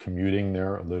was commuting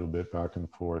there a little bit back and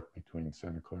forth between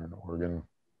Santa Clara and Oregon.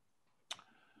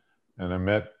 And I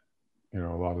met, a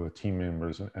lot of the team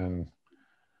members, and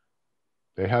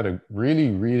they had a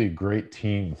really, really great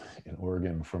team in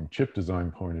Oregon from chip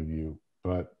design point of view,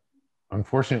 but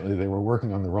unfortunately they were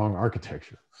working on the wrong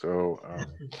architecture. So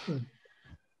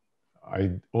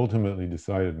I ultimately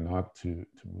decided not to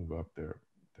move up there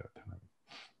at that time.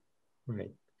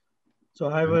 Right. So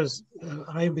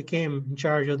I became in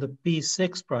charge of the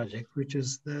P6 project, which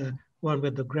is the one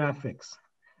with the graphics.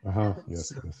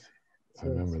 Yes, yes. I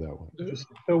remember that one.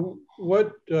 So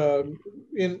what,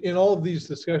 in all of these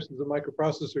discussions of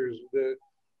microprocessors,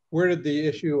 where did the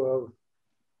issue of,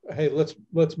 hey,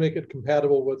 let's make it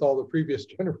compatible with all the previous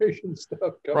generation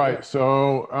stuff come Right, up?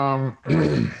 so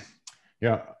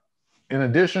yeah, in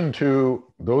addition to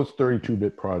those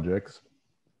 32-bit projects,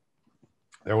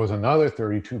 there was another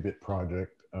 32-bit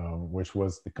project, which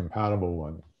was the compatible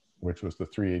one, which was the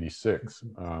 386.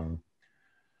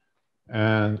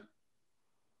 And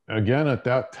again, at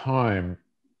that time,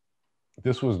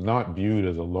 this was not viewed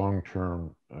as a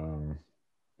long-term, you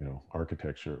know,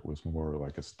 architecture. It was more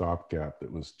like a stopgap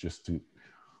that was just to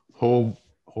hold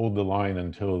the line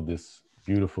until this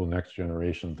beautiful next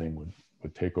generation thing would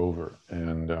take over.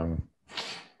 And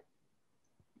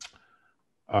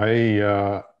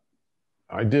I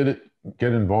did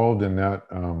get involved in that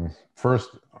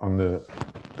first on the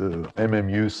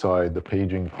MMU side, the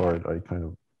paging part. I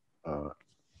kind of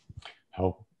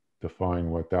helped define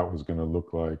what that was going to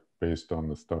look like based on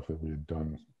the stuff that we had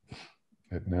done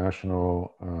at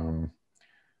National.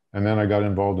 And then I got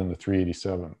involved in the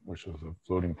 387, which was a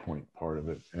floating point part of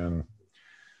it. And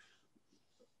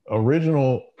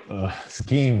original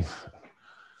scheme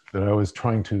that I was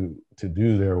trying to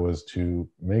do there was to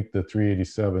make the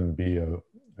 387 be a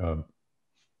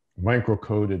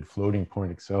micro-coded floating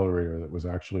point accelerator that was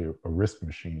actually a RISC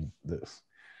machine. This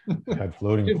had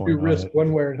floating point on RISC it.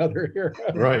 one way or another here.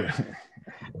 Right.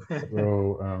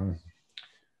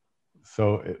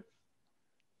 So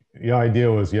the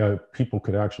idea was, yeah, people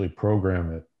could actually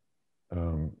program it,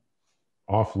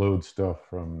 offload stuff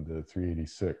from the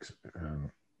 386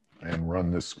 and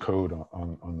run this code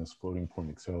on this floating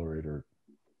point accelerator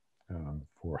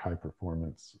for high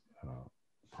performance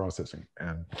processing.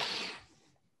 And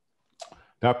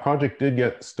that project did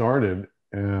get started,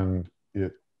 and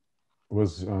it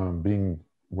was being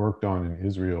worked on in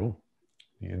Israel,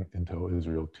 the Intel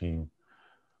Israel team.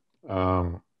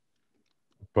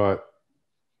 But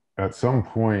at some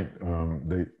point,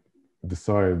 they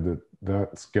decided that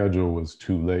that schedule was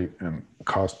too late and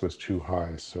cost was too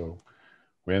high. So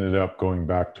we ended up going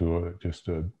back to just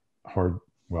a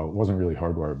well, it wasn't really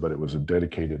hardwired, but it was a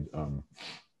dedicated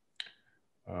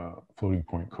floating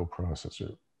point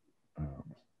coprocessor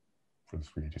for the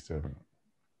 387.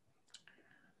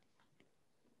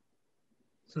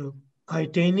 So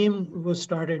Itanium was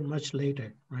started much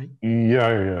later, right?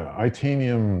 Yeah.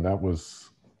 Itanium, that was,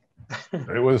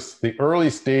 it was the early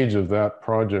stage of that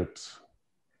project,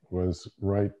 was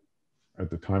right at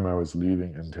the time I was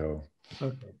leaving Intel.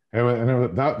 Okay.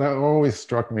 And that always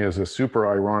struck me as a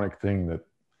super ironic thing, that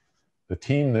the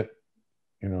team that,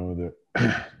 you know,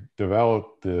 that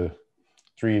developed the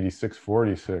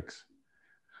 386-46,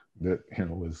 that, you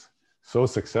know, was so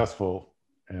successful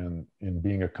and in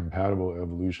being a compatible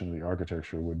evolution of the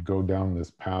architecture, would go down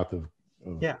this path of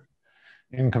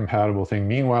incompatible thing.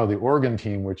 Meanwhile, the Oregon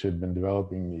team, which had been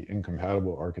developing the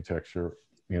incompatible architecture,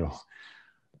 you know,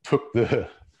 took the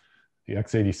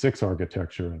x86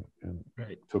 architecture and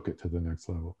took it to the next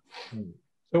level.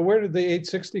 So where did the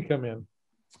 860 come in?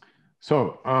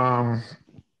 So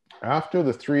after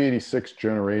the 386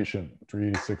 generation,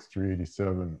 386,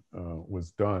 387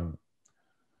 was done,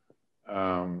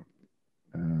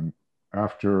 and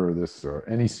after this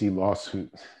NEC lawsuit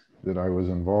that I was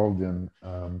involved in,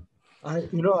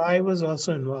 I was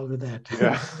also involved with that.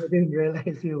 Yeah. I didn't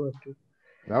realize you were too.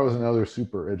 That was another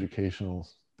super educational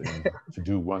thing to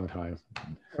do one time.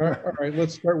 All right,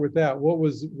 let's start with that.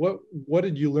 What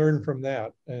did you learn from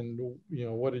that, and you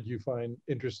know, what did you find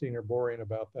interesting or boring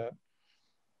about that?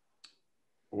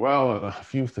 Well, a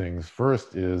few things.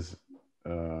 First is,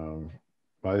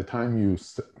 by the time you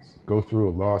go through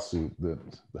a lawsuit,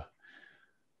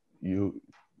 you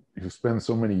spend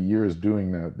so many years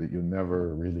doing that you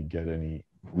never really get any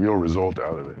real result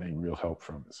out of it, any real help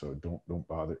from it. So don't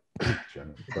bother,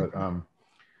 Jen. But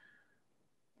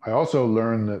I also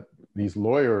learned that these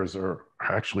lawyers are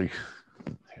actually,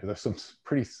 there's some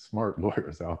pretty smart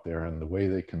lawyers out there, and the way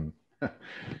they can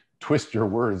twist your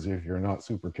words if you're not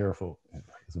super careful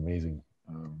is amazing.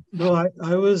 No,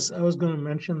 I was going to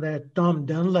mention that Tom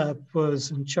Dunlap was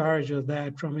in charge of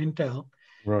that from Intel.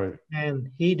 Right. And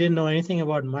he didn't know anything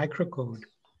about microcode.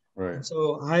 Right. And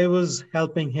so I was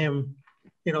helping him.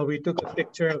 You know, we took a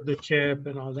picture of the chip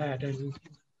and all that, and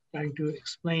trying to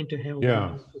explain to him what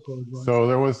microcode was. So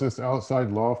there was this outside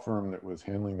law firm that was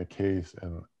handling the case,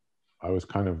 and I was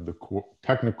kind of the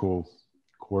technical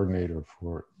coordinator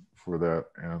for that.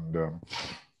 And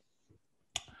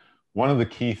one of the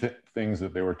key things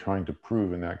that they were trying to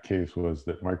prove in that case was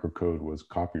that microcode was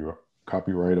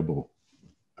copyrightable.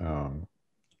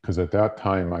 Because at that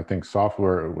time, I think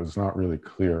software, it was not really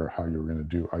clear how you were going to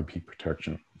do IP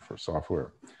protection for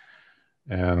software.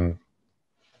 And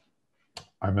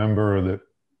I remember that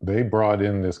they brought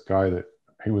in this guy that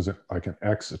he was like an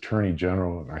ex-attorney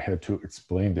general, and I had to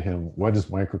explain to him, what is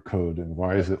microcode and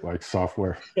why is it like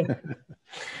software?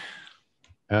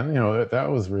 And, you know, that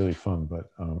was really fun. But,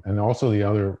 and also the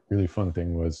other really fun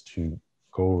thing was to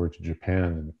go over to Japan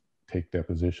and take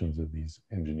depositions of these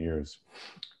engineers,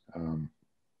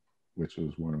 which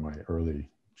was one of my early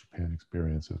Japan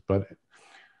experiences. But,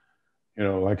 you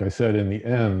know, like I said, in the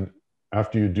end,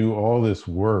 after you do all this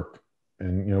work,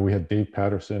 and you know, we had Dave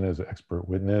Patterson as an expert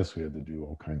witness, we had to do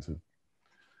all kinds of,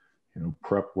 you know,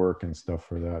 prep work and stuff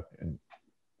for that, and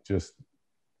just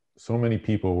so many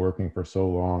people working for so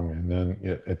long. And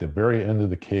then at the very end of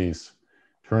the case,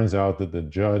 turns out that the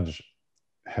judge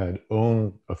had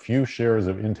owned a few shares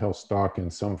of Intel stock in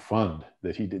some fund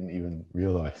that he didn't even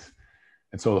realize.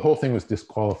 And so the whole thing was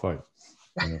disqualified.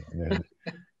 You know, and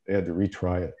they had to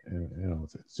retry it. And you know,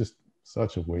 it's just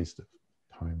such a waste of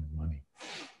time and money.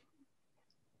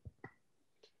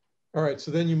 All right,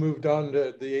 so then you moved on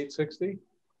to the 860?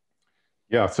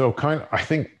 Yeah, so I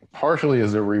think partially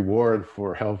as a reward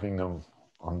for helping them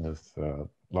on this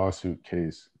lawsuit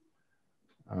case,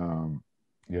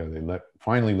 yeah, they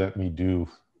finally let me do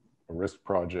a RISC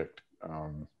project,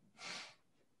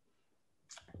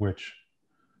 which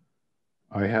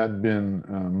I had been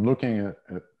looking at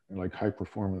like high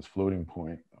performance floating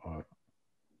point.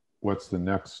 What's the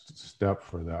next step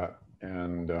for that?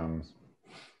 And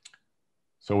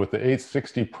so with the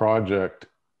 860 project,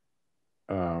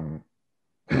 the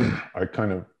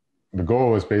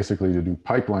goal was basically to do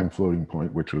pipeline floating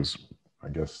point, which was, I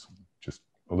guess, just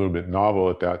a little bit novel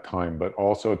at that time, but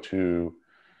also to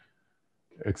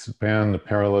expand the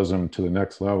parallelism to the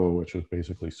next level, which was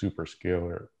basically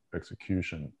superscalar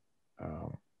execution.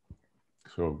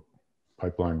 So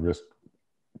pipeline RISC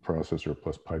processor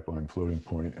plus pipeline floating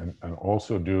point, and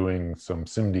also doing some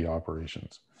SIMD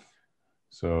operations.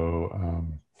 So,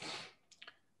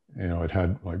 you know, it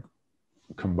had like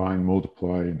combine,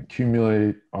 multiply, and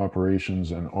accumulate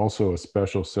operations, and also a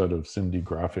special set of SIMD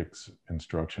graphics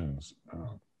instructions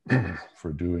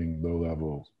for doing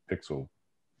low-level pixel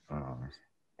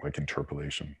like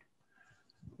interpolation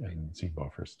and Z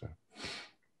buffer stuff.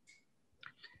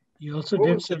 You also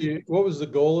what was the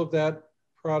goal of that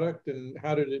product, and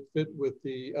how did it fit with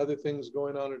the other things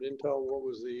going on at Intel? What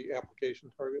was the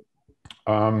application target?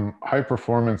 High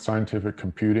performance scientific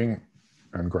computing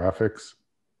and graphics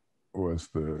was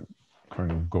the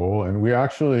kind of goal. And we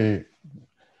actually,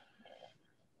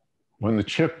 when the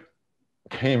chip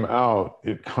came out,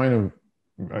 it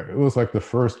was like the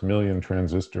first million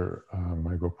transistor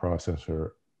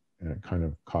microprocessor, and it kind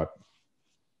of caught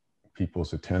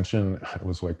people's attention. It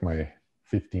was like my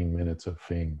 15 minutes of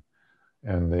fame.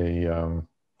 And it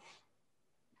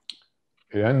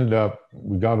ended up,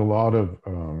 we got a lot of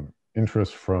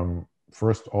interest from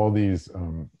first all these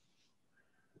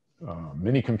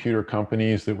mini computer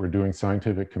companies that were doing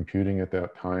scientific computing at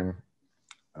that time.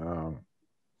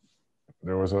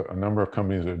 There was a number of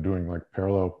companies that were doing like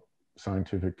parallel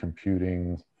scientific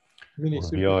computing, or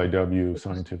VLIW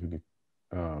scientific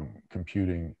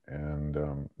computing, and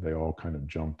they all kind of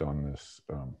jumped on this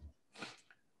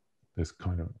this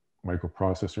kind of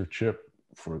microprocessor chip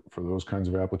for those kinds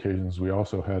of applications. We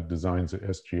also had designs at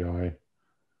SGI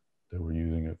that were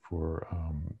using it for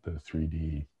the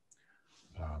 3D,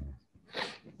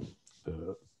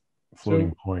 the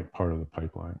floating point part of the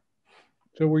pipeline.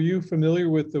 So were you familiar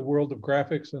with the world of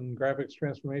graphics and graphics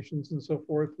transformations and so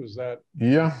forth? Was that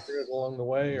along the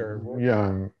way, or what?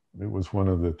 Yeah, it was one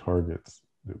of the targets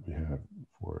that we had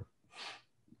for it.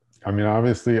 I mean,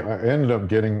 obviously, I ended up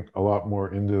getting a lot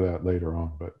more into that later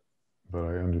on, but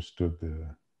I understood the.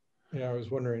 Yeah, I was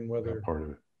wondering whether part of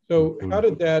it. So how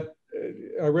did that?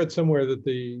 I read somewhere that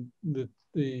the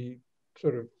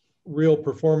sort of real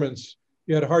performance,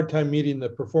 you had a hard time meeting the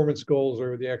performance goals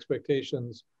or the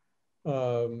expectations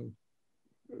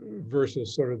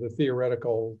versus sort of the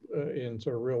theoretical in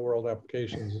sort of real world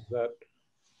applications. Is that,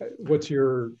 what's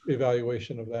your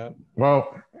evaluation of that?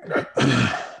 Well,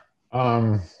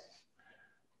 you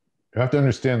have to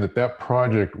understand that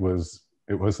project was,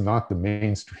 it was not the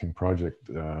mainstream project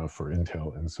for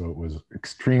Intel. And so it was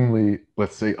extremely,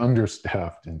 let's say,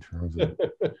 understaffed in terms of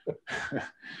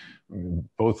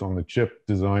both on the chip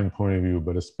design point of view,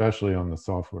 but especially on the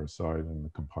software side and the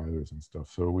compilers and stuff.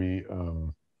 So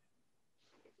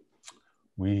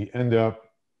we end up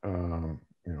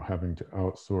you know, having to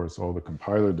outsource all the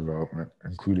compiler development,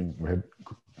 including we had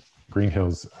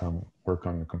Greenhill's work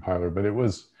on the compiler, but it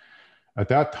was, at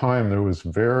that time, there was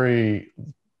very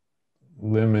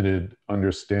limited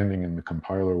understanding in the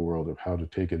compiler world of how to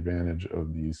take advantage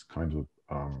of these kinds of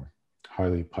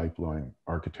highly pipeline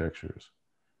architectures.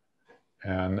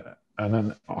 And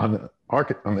then on the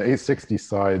 860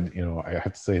 side, you know, I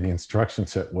have to say the instruction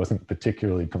set wasn't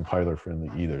particularly compiler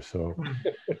friendly either. So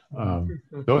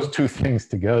those two things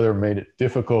together made it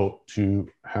difficult to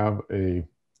have a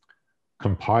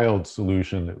compiled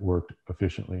solution that worked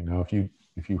efficiently. Now, if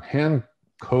you hand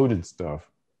coded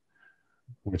stuff,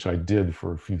 which I did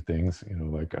for a few things, you know,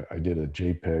 like I did a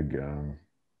JPEG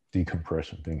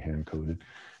decompression thing hand coded.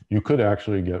 you could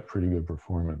actually get pretty good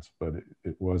performance, but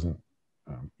it wasn't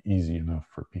easy enough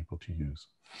for people to use.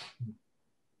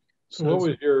 So what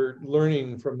was your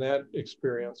learning from that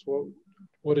experience?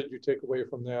 What did you take away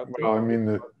from that? Well, I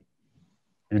mean,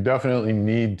 you definitely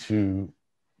need to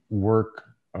work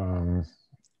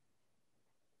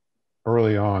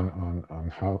early on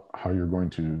how you're going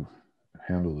to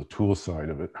handle the tool side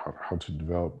of it, how to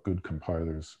develop good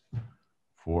compilers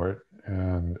for it,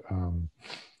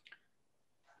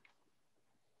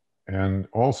 and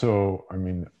also, I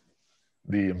mean,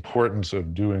 the importance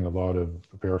of doing a lot of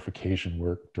verification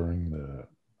work during the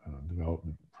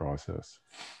development process,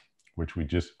 which we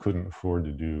just couldn't afford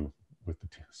to do with the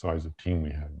size of team we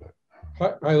had.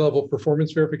 But high level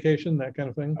performance verification, that kind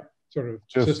of thing, sort of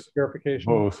just system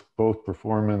verification. Both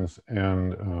performance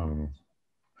and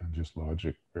just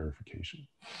logic verification.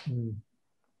 Mm.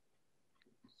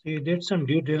 So you did some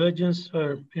due diligence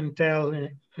for Intel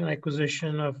in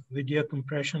acquisition of video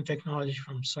compression technology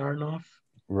from Sarnoff.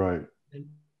 Right.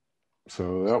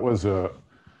 So that was a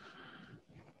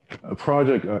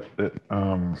project that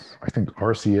I think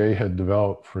RCA had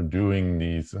developed for doing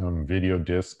these video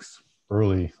discs,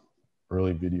 early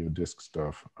video disc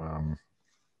stuff.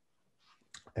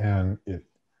 And it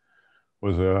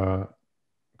was a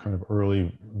kind of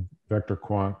early vector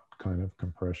quant kind of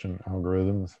compression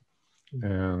algorithms.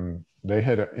 And they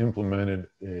had implemented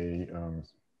a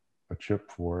chip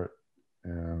for it.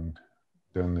 And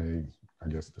then they, I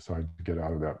guess, decided to get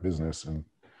out of that business and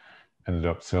ended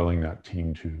up selling that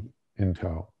team to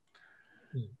Intel.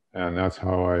 And that's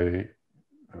how I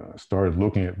started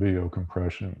looking at video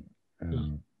compression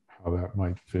and how that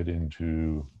might fit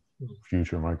into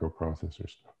future microprocessor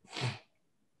stuff.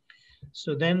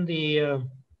 So then the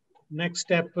next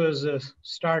step was a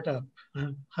startup.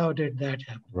 How did that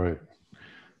happen? Right.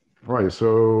 Right.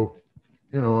 So,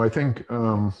 you know, I think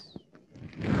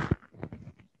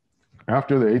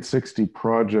after the 860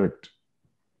 project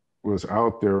was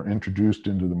out there, introduced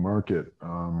into the market,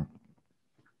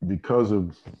 because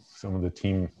of some of the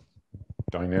team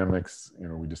dynamics, you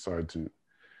know, we decided to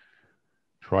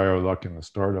try our luck in the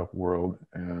startup world.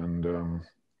 And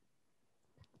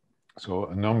so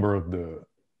a number of the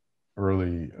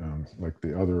early, like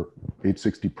the other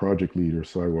 860 project leader,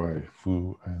 Saiwai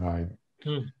Fu, and I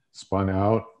spun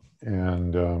out,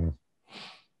 and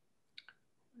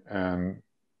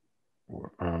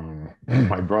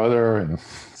my brother and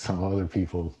some other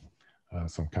people,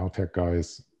 some Caltech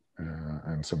guys,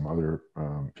 and some other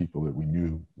people that we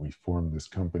knew, we formed this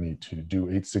company to do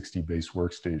 860 based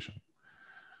workstation.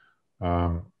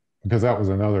 Because that was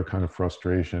another kind of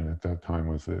frustration at that time,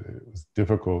 was that it was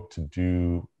difficult to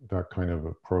do that kind of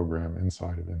a program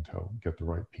inside of Intel, get the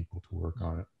right people to work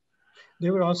on it.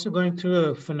 They were also going through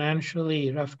a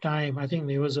financially rough time. I think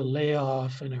there was a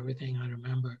layoff and everything, I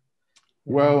remember.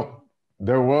 Well,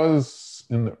 there was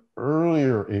in the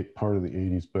earlier part of the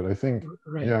 80s, but I think,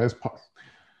 yeah,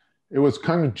 it was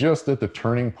kind of just at the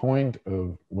turning point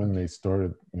of when they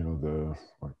started, you know,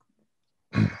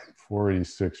 the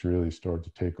 486 really started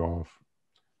to take off.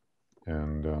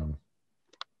 And,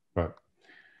 but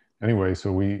anyway,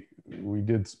 so we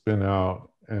did spin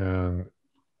out, and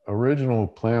original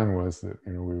plan was that,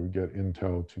 you know, we would get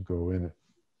Intel to go in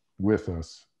with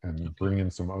us and bring in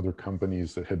some other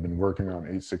companies that had been working on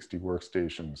 860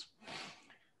 workstations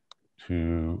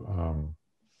to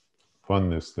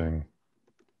fund this thing.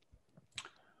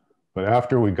 But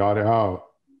after we got out,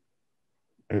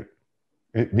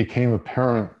 it became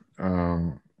apparent,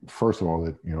 first of all,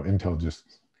 that, you know, Intel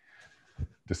just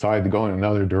decided to go in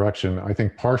another direction. I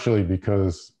think partially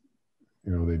because,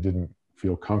 you know, they didn't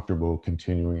feel comfortable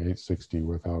continuing 860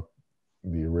 without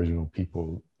the original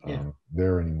people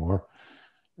there anymore.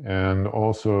 And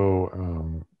also,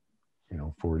 you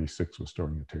know, 486 was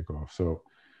starting to take off. So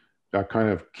that kind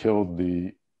of killed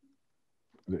the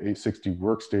 860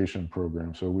 workstation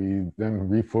program. So we then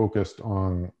refocused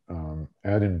on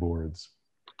add-in boards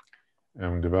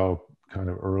and developed kind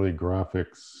of early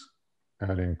graphics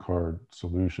add-in card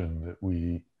solution that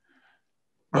we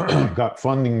got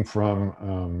funding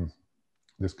from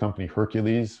this company,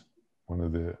 Hercules, one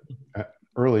of the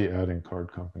early add-in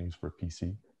card companies for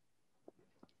PC.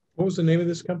 What was the name of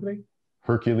this company?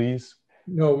 Hercules.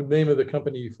 No, name of the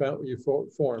company you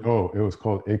formed. Oh, it was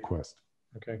called Aquest.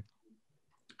 Okay.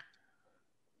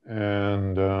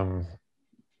 And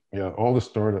yeah, all the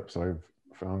startups I've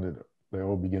founded, they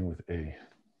all begin with A.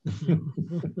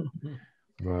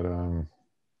 But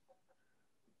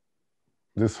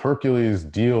this Hercules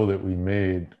deal that we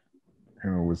made,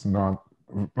 you know, was not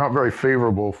very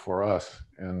favorable for us,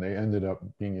 and they ended up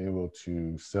being able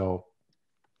to sell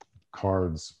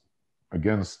cards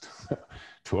against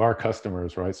to our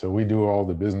customers, right? So we do all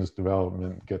the business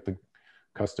development, get the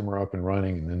customer up and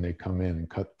running, and then they come in and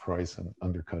cut the price and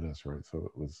undercut us, right? So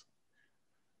it was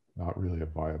not really a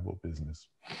viable business.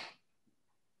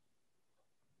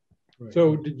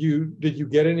 So did you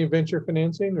get any venture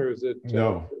financing, or is it?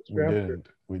 No, we didn't.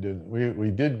 We didn't. We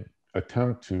did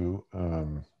attempt to,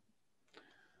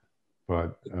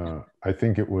 but I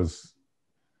think it was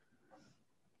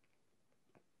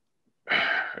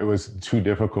too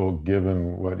difficult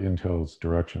given what Intel's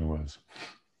direction was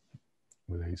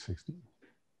with 860.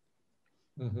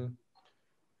 Mm-hmm.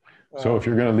 So if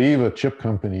you're going to leave a chip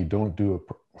company, don't do a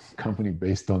company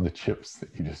based on the chips that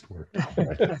you just worked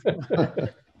on.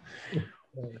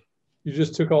 Right? You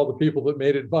just took all the people that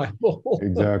made it viable.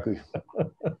 Exactly.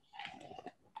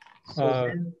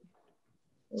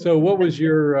 So what was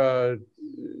your,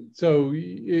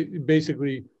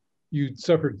 basically you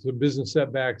suffered some business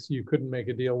setbacks, you couldn't make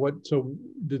a deal. So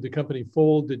did the company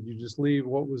fold? Did you just leave?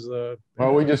 What was the?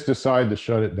 Well, we just decided to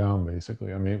shut it down,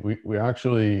 basically. I mean, we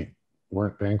actually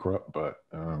weren't bankrupt, but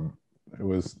it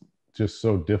was just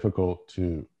so difficult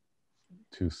to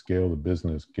scale the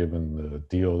business given the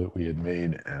deal that we had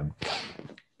made and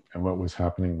what was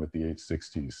happening with the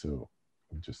 860. So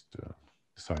we just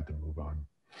decided to move on.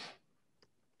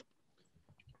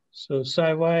 So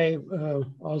SciY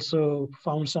also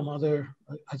found some other,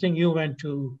 I think you went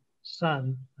to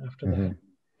Sun after that.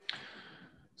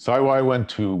 SciY went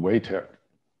to Waytech.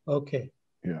 Okay.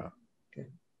 Yeah. Okay.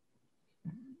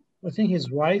 I think his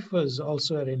wife was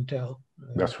also at Intel.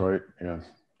 That's right, yeah.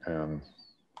 And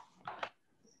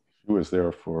she was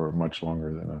there for much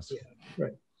longer than us. Yeah,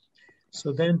 right.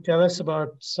 So then tell us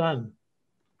about Sun.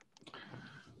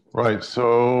 Right,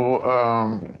 so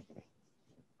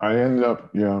I ended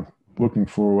up, looking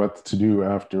for what to do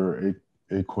after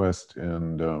Aquest,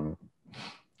 and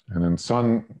then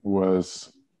Sun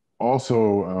was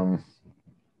also,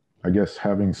 I guess,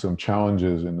 having some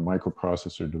challenges in the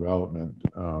microprocessor development.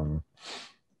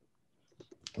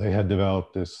 They had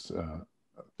developed this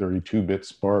 32-bit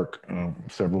Spark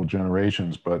several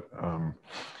generations, but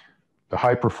the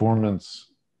high performance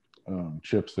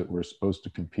chips that were supposed to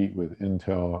compete with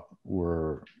Intel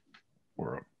were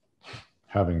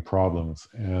having problems.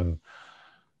 And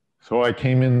so I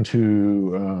came in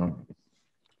to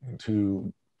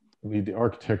lead the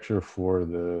architecture for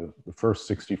the first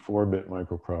 64-bit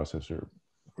microprocessor,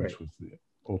 which was the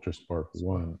UltraSpark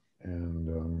 1.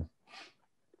 And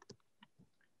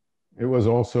it was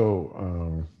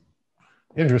also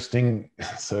interesting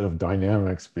set of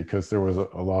dynamics because there was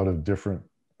a lot of different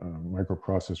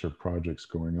microprocessor projects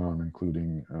going on,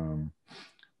 including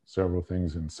several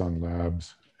things in Sun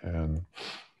Labs. And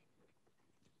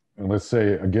let's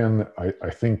say, again, I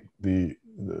think the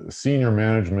senior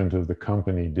management of the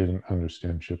company didn't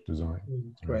understand chip design.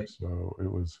 Right. So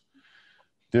it was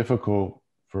difficult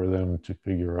for them to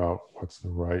figure out what's the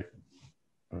right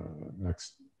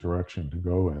next direction to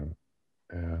go in.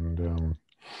 And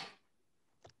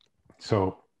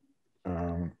so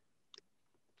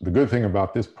the good thing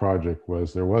about this project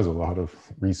was there was a lot of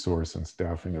resource and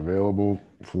staffing available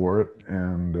for it.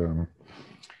 And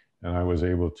I was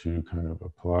able to kind of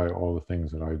apply all the things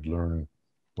that I'd learned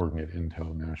working at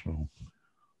Intel National,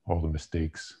 all the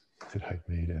mistakes that I'd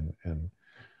made, and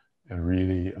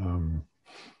really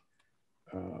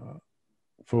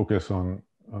focus on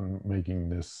making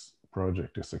this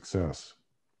project a success.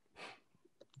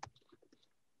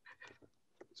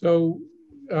 So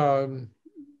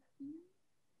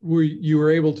you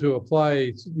were able to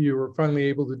apply, you were finally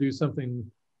able to do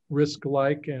something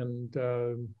RISC-like and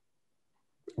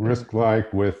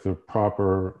RISC-like with the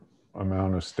proper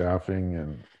amount of staffing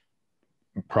and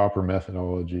proper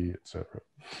methodology, etc.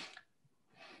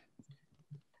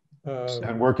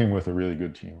 And working with a really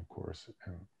good team, of course.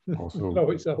 And also, it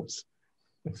always helps.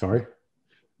 Sorry?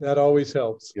 That always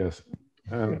helps. Yes.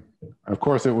 And of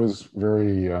course, it was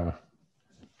very,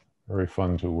 very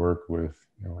fun to work with,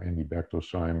 Andy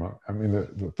Bechtelsheim. I mean,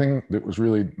 the thing that was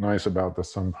really nice about the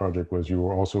Sun project was you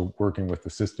were also working with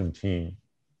the system team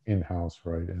in-house,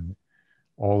 right? And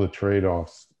all the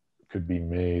trade-offs could be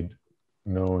made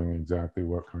knowing exactly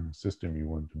what kind of system you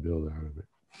wanted to build out of it.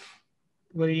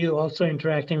 Were you also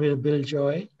interacting with Bill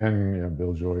Joy? And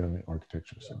Bill Joy on the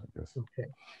architecture side, yes. Okay.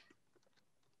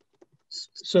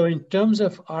 So in terms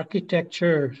of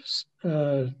architecture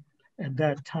at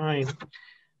that time,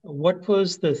 what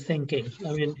was the thinking?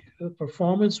 I mean,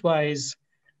 performance-wise,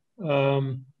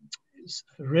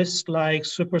 RISC-like,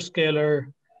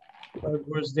 superscalar,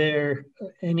 was there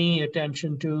any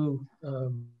attention to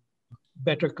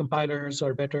better compilers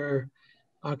or better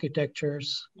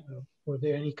architectures? Were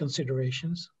there any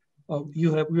considerations?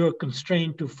 you were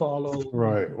constrained to follow?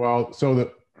 Right. Well,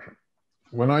 so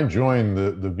when I joined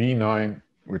the V9,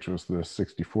 which was the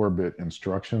 64-bit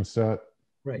instruction set,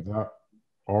 right, that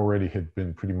already had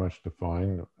been pretty much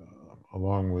defined,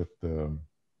 along with the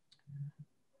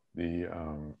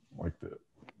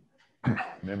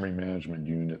memory management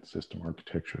unit, system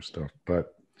architecture stuff.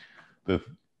 But the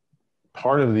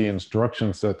part of the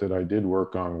instruction set that I did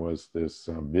work on was this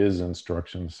Viz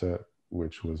instruction set,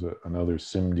 which was another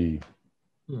SIMD,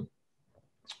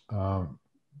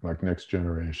 like next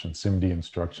generation SIMD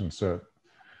instruction set.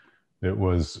 It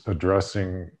was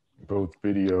addressing both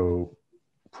video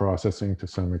processing to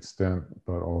some extent,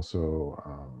 but also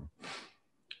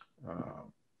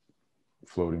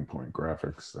floating point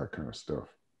graphics, that kind of stuff.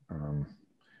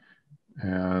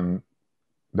 And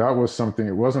that was something,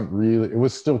 it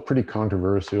was still pretty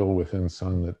controversial within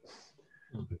Sun that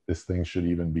this thing should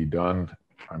even be done.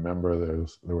 I remember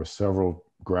there were several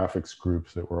graphics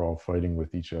groups that were all fighting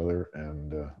with each other,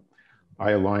 and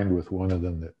I aligned with one of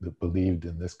them that believed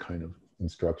in this kind of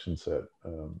instruction set.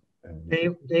 And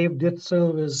Dave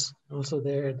Ditzel was also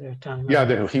there at that time.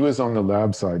 Yeah, he was on the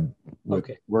lab side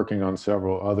okay, working on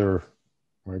several other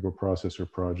microprocessor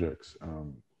projects.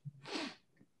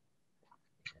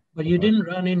 But you didn't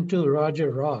run into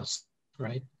Roger Ross,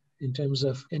 right? In terms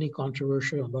of any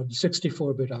controversial about the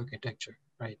 64-bit architecture,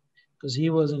 right? Because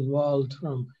he was involved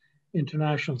from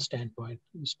international standpoint,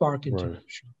 Spark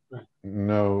International, right?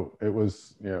 No, it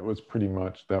was pretty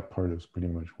much, that part is pretty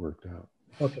much worked out.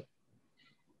 Okay.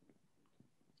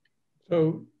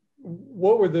 So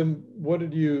what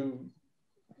did you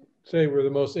say were the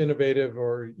most innovative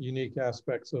or unique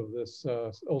aspects of this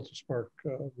UltraSpark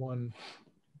 1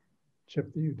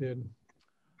 chip that you did?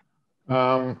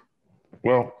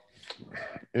 Well,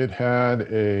 it had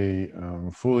a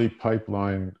fully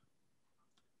pipelined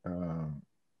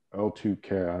L2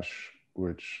 cache,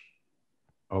 which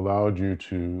allowed you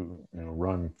to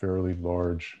run fairly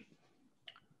large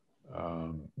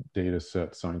data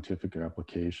set scientific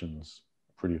applications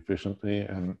pretty efficiently.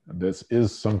 And this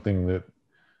is something that,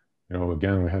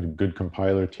 again, we had a good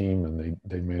compiler team, and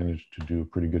they managed to do a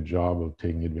pretty good job of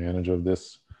taking advantage of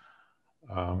this,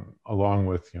 along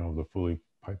with, the fully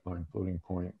pipeline floating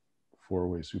point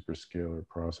 4-way superscalar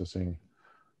processing.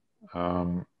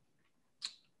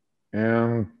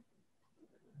 And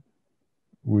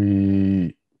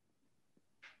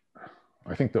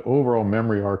I think the overall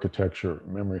memory architecture,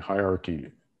 memory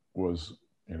hierarchy was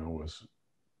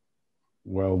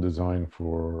well designed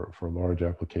for large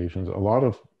applications.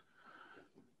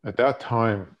 At that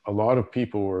time, a lot of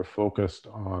people were focused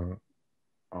on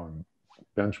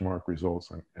benchmark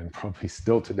results, and probably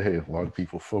still today, a lot of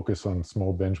people focus on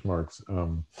small benchmarks.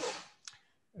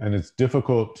 And it's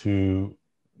difficult to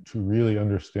really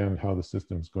understand how the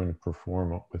system is going to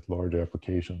perform with large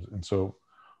applications. And so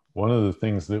one of the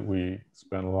things that we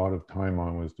spent a lot of time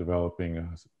on was developing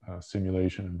a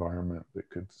simulation environment that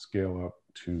could scale up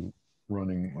to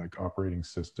running like operating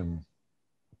system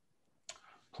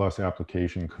plus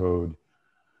application code,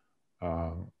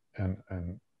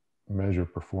 and measure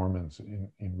performance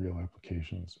in real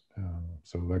applications.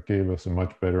 So that gave us a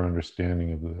much better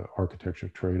understanding of the architecture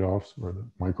trade-offs, or the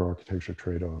microarchitecture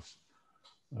trade-offs,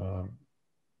 to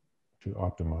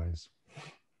optimize.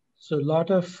 So a lot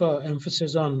of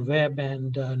emphasis on web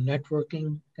and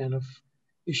networking kind of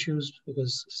issues,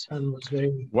 because Sun was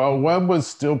very... Well, web was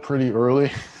still pretty early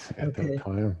at that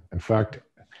time. In fact,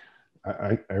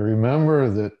 I remember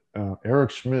that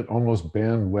Eric Schmidt almost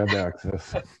banned web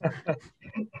access.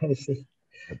 I see.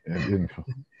 It didn't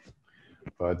come.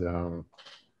 But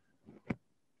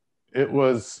it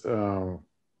was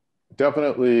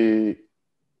definitely,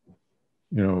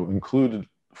 included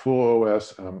full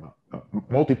OS.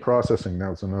 Multiprocessing,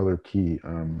 that's another key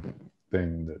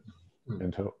thing that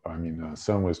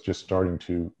Sun was just starting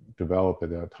to develop at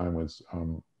that time, was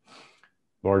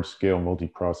large-scale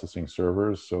multiprocessing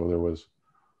servers. So there was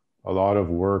a lot of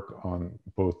work on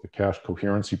both the cache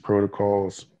coherency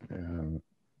protocols and,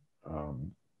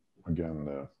 again,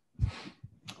 the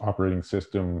operating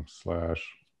system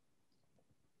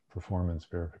 / performance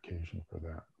verification for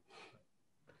that.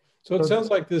 So it sounds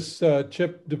like this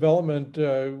chip development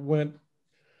went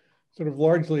sort of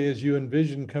largely as you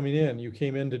envisioned coming in. You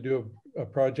came in to do a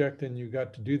project, and you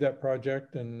got to do that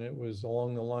project, and it was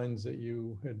along the lines that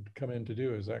you had come in to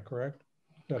do. Is that correct?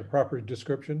 Is that a proper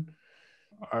description?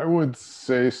 I would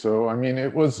say so. I mean,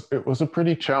 it was a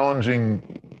pretty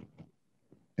challenging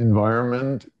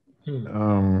environment,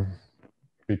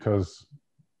 because,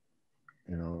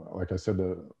 like I said,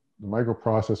 the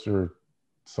microprocessor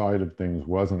side of things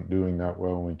wasn't doing that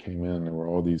well when we came in. There were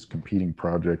all these competing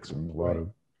projects and a lot of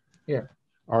Yeah.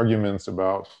 arguments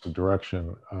about the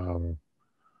direction.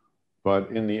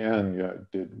 But in the end, yeah,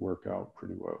 it did work out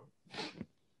pretty well.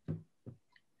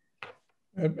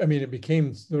 I mean, it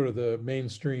became sort of the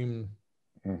mainstream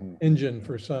engine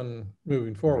for Sun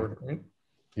moving forward, right?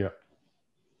 Yeah.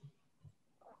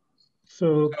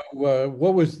 So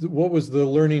what was the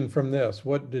learning from this?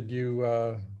 What did you,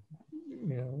 other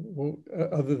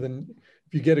than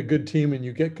if you get a good team and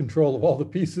you get control of all the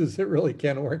pieces, it really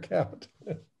can work out.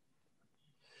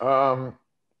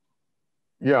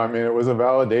 Yeah, I mean, it was a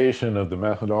validation of the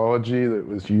methodology that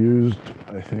was used,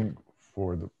 I think,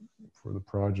 for the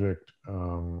project.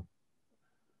 The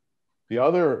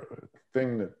other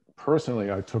thing that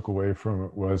personally I took away from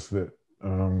it was that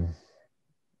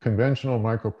conventional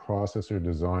microprocessor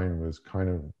design was kind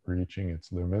of reaching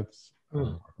its limits.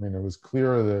 I mean, it was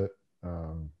clear that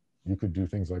you could do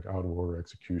things like out-of-order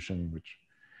execution, which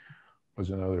was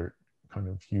another kind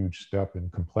of huge step in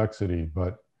complexity.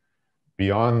 But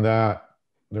beyond that,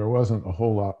 there wasn't a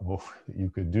whole lot more that you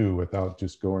could do without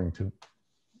just going to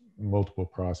multiple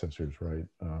processors, right?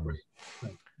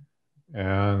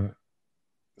 And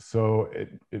so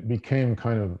it became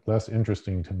kind of less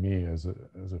interesting to me as a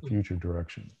future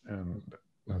direction. And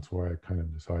that's why I kind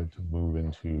of decided to move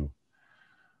into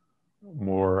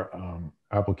more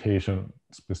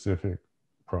application-specific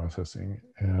processing.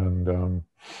 And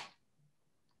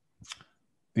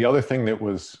the other thing that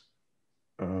was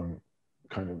kind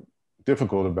of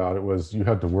difficult about it was you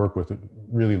had to work with a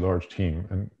really large team.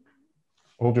 And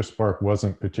UltraSpark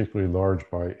wasn't particularly large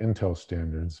by Intel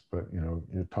standards, but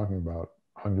you're talking about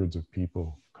hundreds of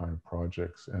people kind of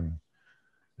projects, and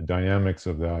the dynamics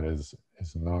of that is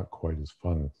not quite as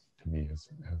fun to me as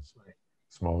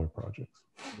smaller projects.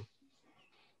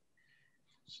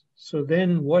 So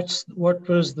then what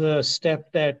was the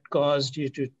step that caused you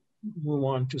to move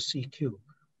on to C-Cube?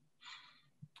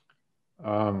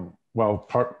 Well,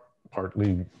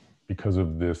 partly because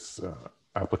of this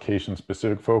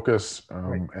application-specific focus,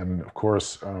 and of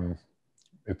course,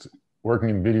 it's working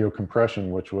in video compression,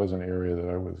 which was an area that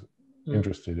I was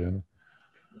interested in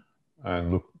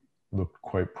and looked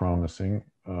quite promising.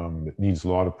 It needs a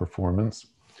lot of performance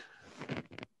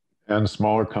and a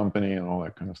smaller company and all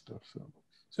that kind of stuff.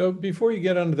 So before you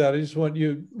get onto that, I just wanted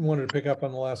to pick up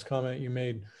on the last comment you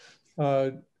made.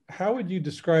 How would you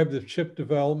describe the chip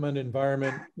development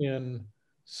environment in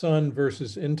Sun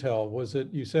versus Intel? Was it,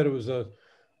 you said it was a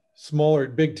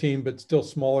big team, but still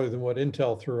smaller than what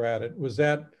Intel threw at it. Was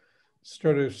that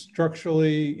sort of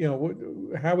structurally,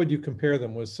 how would you compare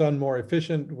them? Was Sun more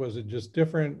efficient? Was it just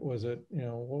different? Was it,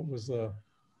 what was the?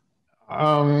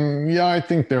 Yeah, I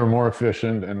think they're more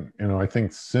efficient. And, I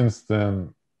think since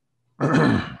then,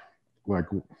 like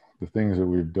the things that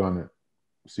we've done at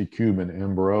C-Cube and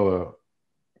Umbrella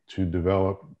to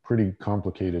develop pretty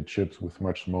complicated chips with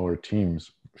much smaller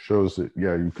teams shows that,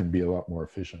 yeah, you can be a lot more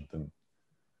efficient than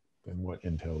what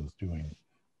Intel is doing.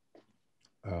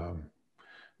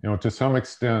 To some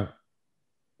extent,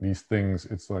 these things,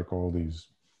 it's like all these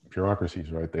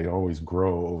bureaucracies, right? They always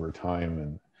grow over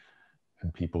time,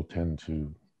 and people tend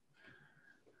to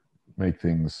make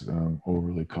things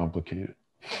overly complicated.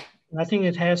 I think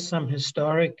it has some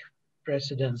historic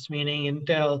precedence, meaning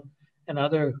Intel and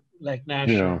other like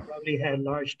National probably had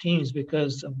large teams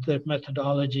because of their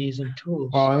methodologies and tools.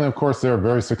 Well, and of course, they're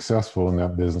very successful in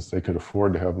that business. They could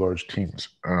afford to have large teams.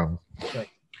 Right.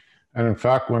 And in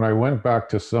fact, when I went back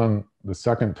to Sun the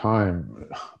second time,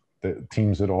 the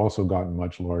teams had also gotten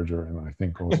much larger and I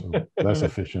think also less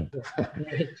efficient.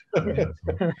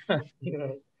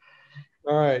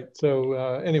 All right. So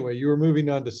anyway, you were moving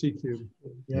on to C-Cube.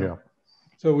 Yeah.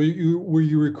 So were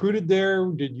you recruited there?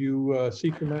 Did you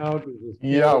seek them out?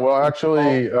 Yeah, well,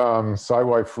 actually,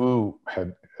 Sai Fu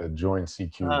had joined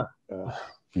C-Cube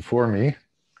before me.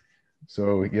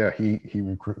 So yeah, he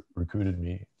recruited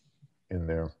me in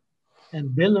there.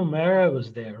 And Bill O'Mara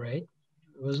was there, right?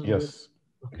 Wasn't yes.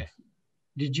 Okay.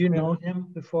 Did you know him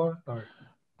before? Or?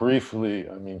 Briefly.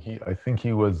 I mean, I think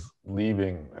he was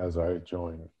leaving as I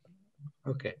joined.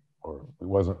 Okay. Or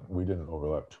we didn't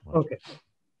overlap too much. Okay.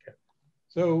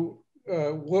 So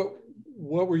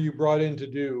what were you brought in to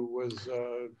do? Was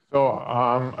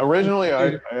originally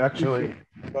I actually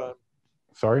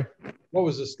sorry? What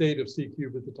was the state of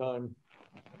C-Cube at the time?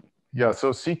 Yeah,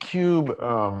 so C-Cube,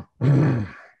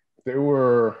 they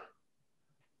were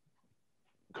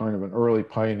kind of an early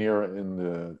pioneer in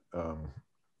the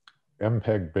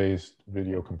MPEG-based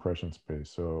video compression space.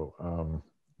 So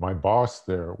my boss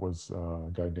there was a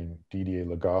guy named Didier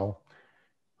Legal,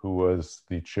 who was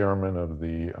the chairman of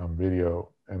the video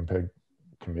MPEG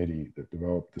committee that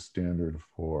developed the standard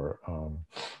for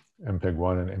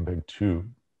MPEG-1 and MPEG-2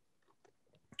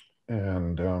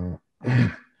 And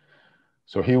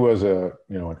so he was an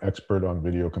expert on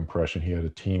video compression. He had a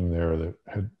team there that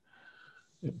had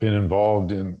been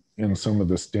involved in some of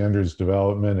the standards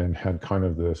development and had kind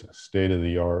of the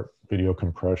state-of-the-art video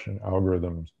compression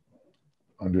algorithms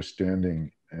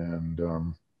understanding. And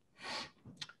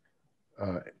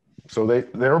so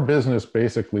their business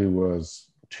basically was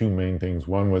two main things.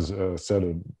 One was a set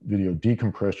of video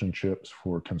decompression chips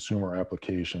for consumer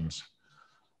applications,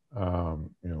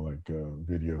 like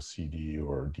video CD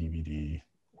or DVD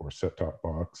or set-top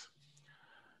box.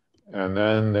 And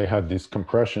then they had this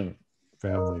compression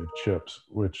family of chips,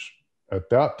 which at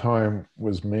that time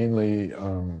was mainly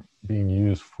being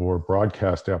used for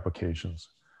broadcast applications.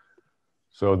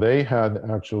 So they had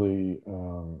actually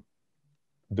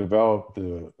developed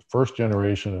the first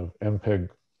generation of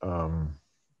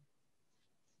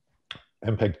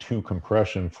MPEG-2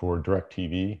 compression for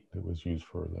DirecTV that was used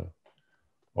for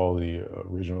all the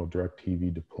original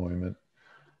DirecTV deployment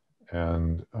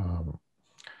and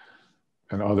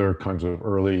other kinds of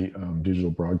early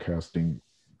digital broadcasting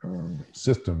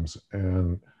systems.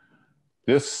 And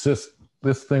this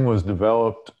thing was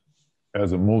developed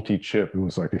as a multi-chip. It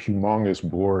was like a humongous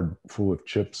board full of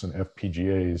chips and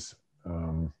FPGAs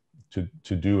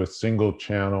to do a single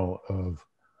channel of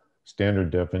standard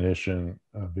definition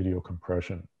video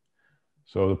compression.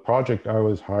 So the project I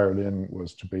was hired in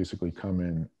was to basically come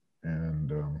in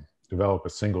and develop a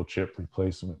single chip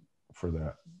replacement for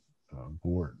that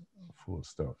board full of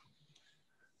stuff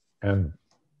and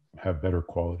have better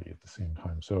quality at the same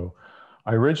time. So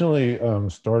I originally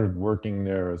started working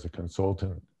there as a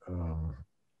consultant,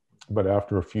 but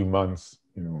after a few months,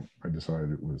 I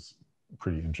decided it was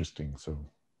pretty interesting, so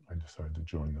I decided to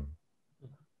join them.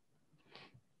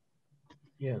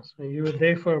 Yes, so you were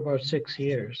there for about 6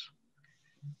 years.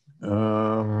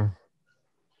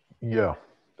 Yeah,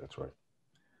 that's right.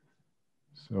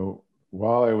 So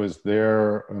while I was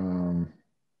there,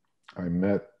 I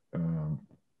met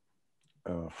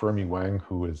Fermi Wang,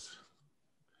 who is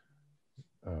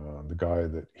the guy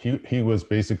that he was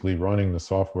basically running the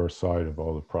software side of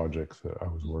all the projects that I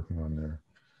was working on there.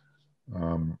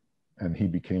 And he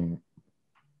became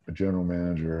a general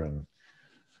manager and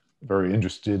very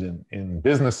interested in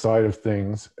business side of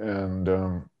things. And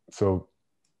so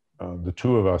the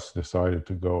two of us decided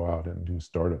to go out and do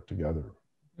startup together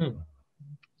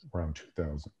around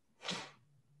 2000.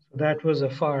 That was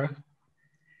Afara?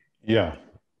 Yeah.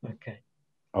 Okay.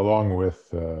 Along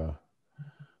with,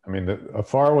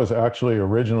 Afara was actually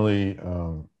originally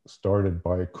started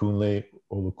by Kunle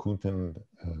Olukunten,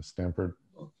 Stanford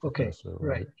professor.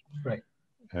 Right.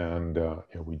 And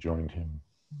we joined him.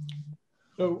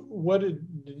 So what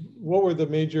were the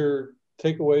major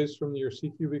takeaways from your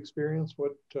C-Cube experience?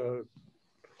 Well,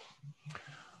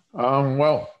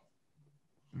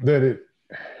 that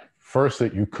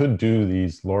you could do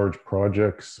these large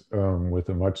projects with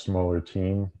a much smaller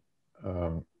team,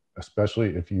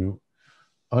 especially if you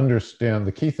understand,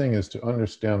 the key thing is to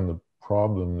understand the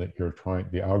problem that you're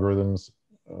the algorithms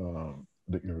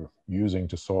that you're using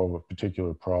to solve a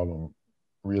particular problem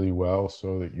really well,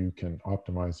 so that you can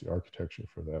optimize the architecture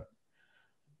for that.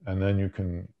 And then you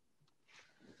can,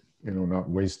 not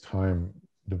waste time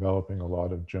developing a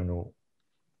lot of general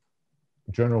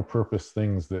purpose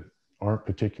things that aren't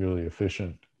particularly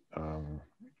efficient and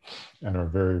are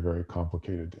very, very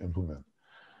complicated to implement.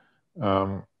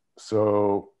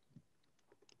 So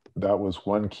that was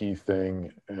one key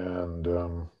thing. And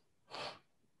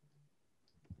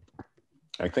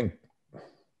I think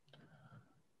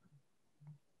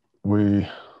we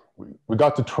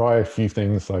got to try a few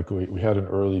things. Like we had an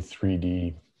early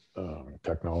 3D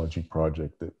technology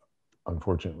project that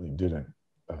unfortunately didn't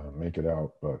make it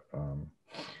out, but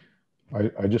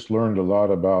I just learned a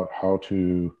lot about how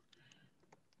to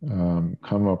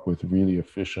come up with really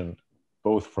efficient,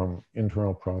 both from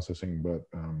internal processing, but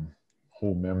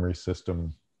whole memory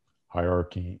system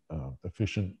hierarchy,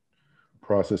 efficient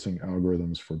processing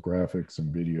algorithms for graphics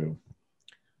and video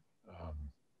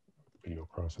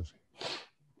processing.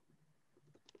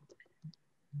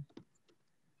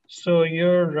 So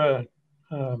your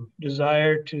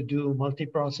desire to do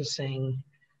multiprocessing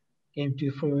came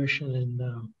to fruition in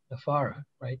Afara,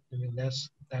 right? I mean, that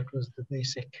was the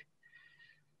basic.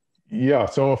 Yeah,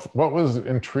 so what was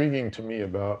intriguing to me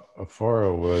about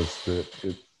Afara was that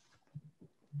it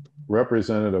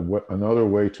represented another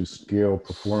way to scale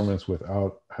performance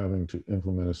without having to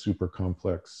implement a super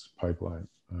complex pipeline.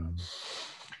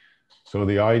 So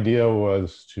the idea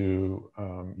was to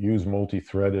use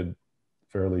multi-threaded,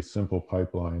 fairly simple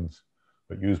pipelines,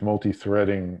 but use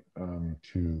multi-threading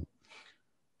to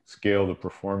scale the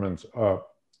performance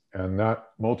up and that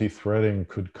multi-threading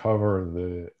could cover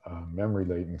the memory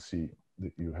latency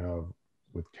that you have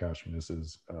with cache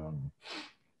misses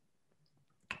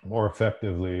more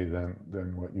effectively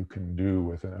than what you can do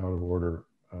with an out of order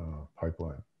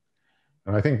pipeline.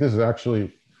 And I think this has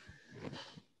actually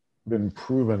been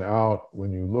proven out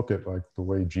when you look at like the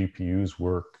way GPUs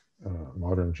work,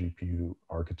 modern GPU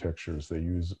architectures. They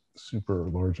use super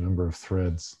large number of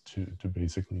threads to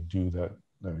basically do that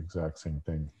exact same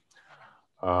thing.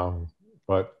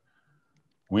 But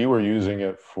we were using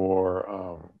it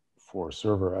for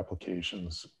server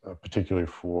applications, particularly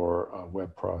for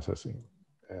web processing.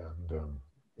 And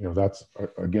you know, that's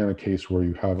again a case where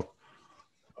you have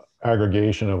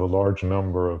aggregation of a large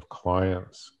number of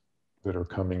clients that are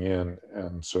coming in,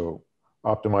 and so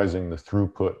optimizing the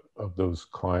throughput of those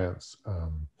clients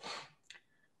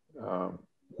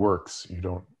works. You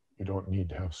don't need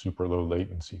to have super low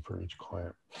latency for each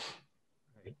client.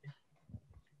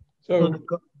 So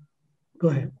go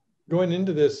ahead. Going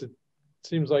into this, it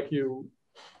seems like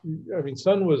I mean,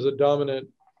 Sun was a dominant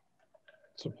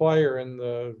supplier in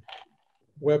the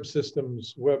web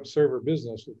systems, web server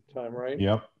business at the time, right?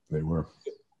 Yep, they were.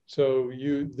 So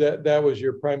that was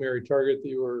your primary target that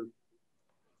you were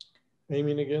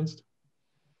aiming against?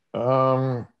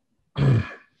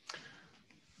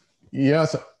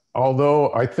 Yes,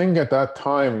 although I think at that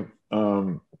time,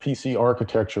 PC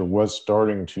architecture was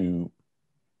starting to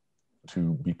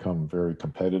become very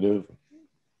competitive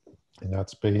in that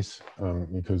space,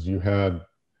 because you had,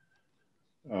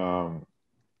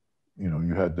 you know,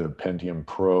 you had the Pentium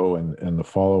Pro and the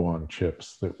follow-on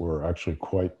chips that were actually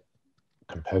quite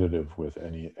competitive with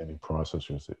any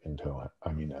processors that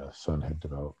Sun had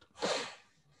developed.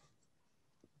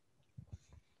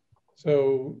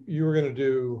 So you were going to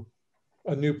do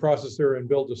a new processor and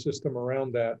build a system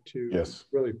around that to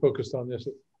really focus on this.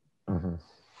 Mm-hmm.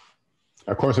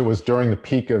 Of course, it was during the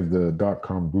peak of the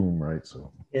dot-com boom, right?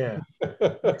 So yeah,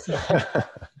 the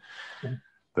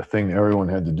thing everyone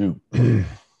had to do.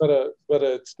 But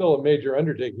it's still a major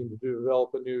undertaking to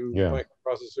develop a new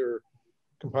microprocessor,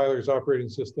 compilers, operating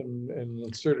system, and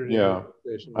insert it in your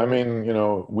application. I mean, you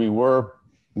know, we were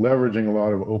leveraging a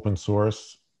lot of open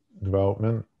source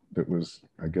development that was,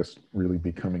 I guess, really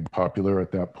becoming popular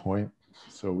at that point.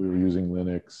 So we were using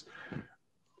Linux,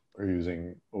 we were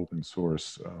using open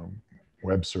source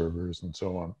web servers and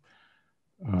so on.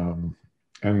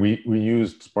 And we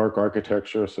used Spark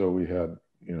architecture, so we had,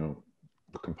 you know,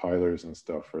 the compilers and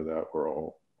stuff for that were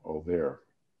all there.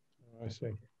 I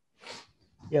see.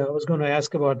 Yeah, I was going to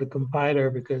ask about the compiler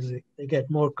because they get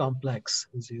more complex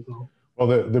as you go. Well,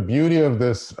 the beauty of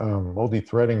this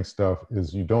multi-threading stuff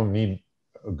is you don't need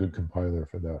a good compiler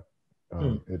for that.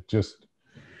 It just,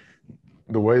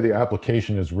 the way the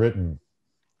application is written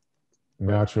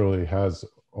naturally has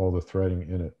all the threading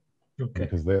in it. Okay.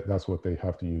 Because that's what they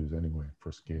have to use anyway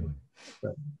for scaling.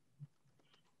 Right.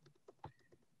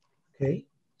 Okay.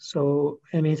 So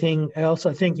anything else?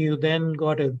 I think you then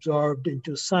got absorbed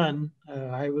into Sun.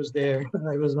 I was there.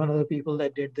 I was one of the people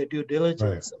that did the due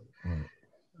diligence. Right.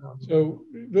 So,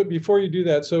 but before you do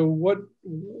that, so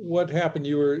what happened?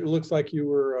 It looks like you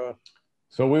were.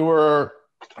 So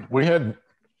we had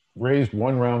raised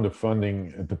one round of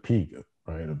funding at the peak,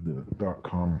 right, of the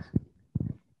dot-com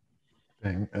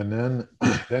thing, and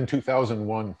then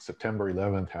 2001, September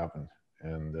 11th happened,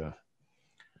 and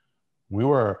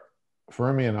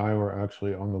Fermi and I were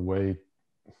actually on the way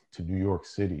to New York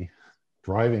City,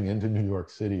 driving into New York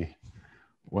City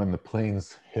when the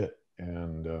planes hit,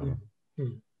 and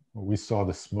we saw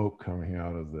the smoke coming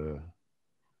out of the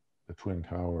Twin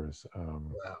Towers.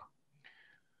 Wow.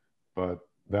 But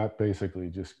that basically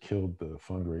just killed the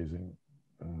fundraising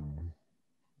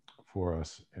for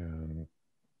us, and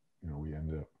you know, we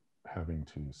ended up having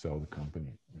to sell the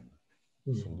company.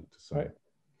 Sold it to Sun.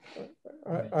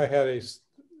 I had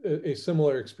a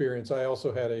similar experience. I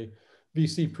also had a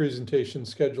VC presentation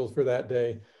scheduled for that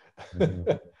day,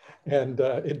 and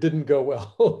it didn't go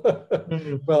well.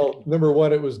 Well, number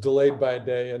one, it was delayed by a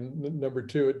day, and number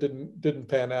two, it didn't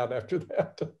pan out after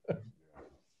that.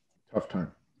 Tough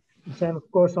time. And of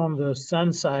course, on the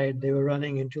Sun side, they were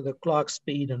running into the clock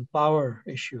speed and power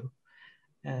issue,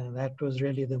 and that was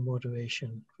really the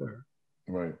motivation for.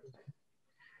 Right.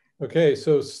 Okay,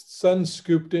 so Sun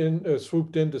swooped in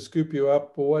to scoop you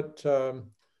up. What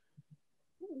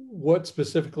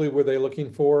specifically were they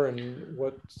looking for, and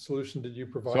what solution did you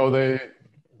provide? So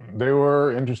they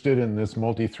were interested in this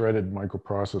multi-threaded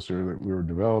microprocessor that we were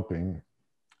developing.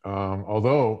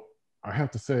 Although I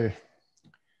have to say,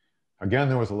 again,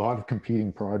 there was a lot of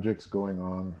competing projects going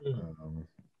on,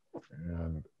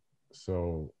 and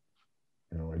so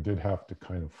you know, I did have to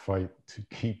kind of fight to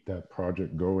keep that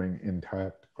project going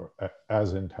intact, or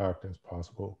as intact as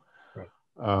possible. Right.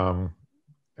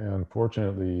 And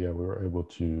fortunately, we were able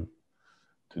to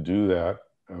do that.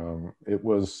 It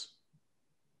was,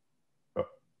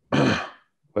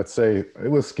 let's say, it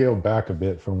was scaled back a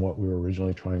bit from what we were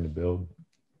originally trying to build,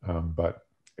 but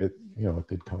it, you know, it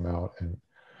did come out, and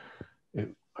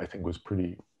it, I think, was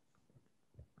pretty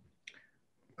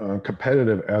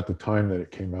competitive at the time that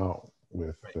it came out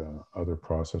with other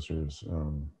processors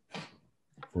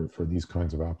for these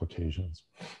kinds of applications.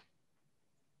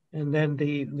 And then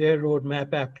their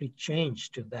roadmap actually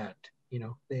changed to that. You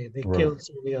know, they killed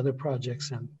some of the other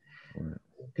projects and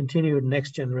continued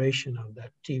next generation of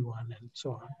that T1 and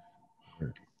so on.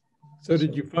 Right. So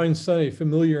did you find a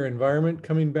familiar environment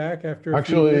coming back after?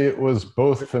 Actually, it was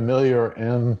both familiar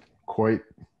and quite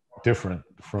different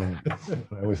from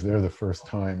when I was there the first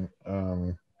time.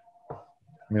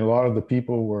 I mean, a lot of the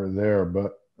people were there,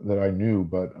 but that I knew,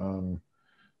 but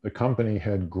the company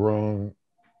had grown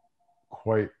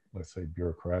quite, let's say,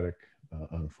 bureaucratic,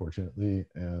 unfortunately,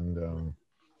 and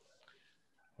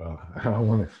I don't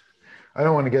want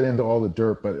to get into all the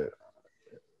dirt, but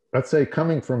let's say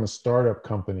coming from a startup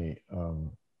company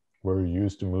where you're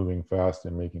used to moving fast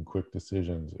and making quick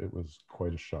decisions, it was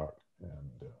quite a shock.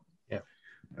 And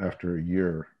after a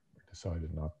year, I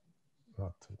decided not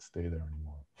to stay there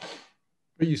anymore.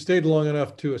 But you stayed long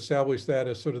enough to establish that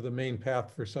as sort of the main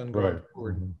path for Sun going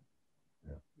forward. Mm-hmm.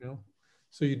 Yeah. You know?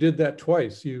 So you did that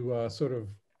twice. You sort of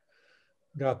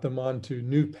got them onto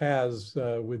new paths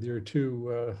with your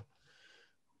two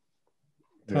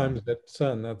times at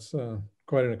Sun. That's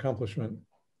quite an accomplishment.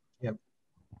 Yep.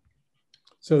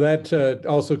 So that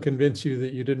also convinced you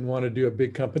that you didn't want to do a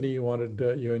big company. You wanted,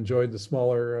 you enjoyed the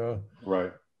smaller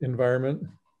environment.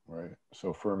 Right.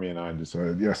 So Fermi and I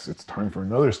decided, yes, it's time for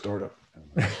another startup.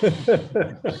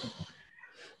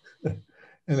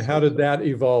 And how did that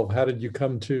evolve? How did you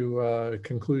come to a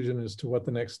conclusion as to what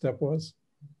the next step was?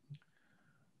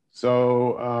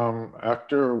 So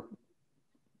after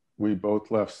we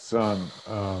both left Sun,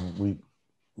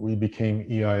 we became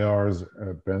EIRs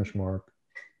at Benchmark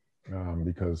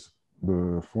because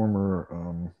the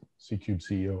former C-Cube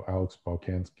CEO, Alex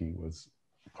Balkansky, was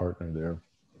a partner there.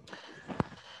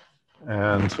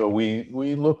 And so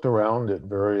we looked around at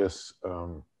various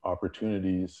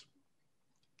opportunities,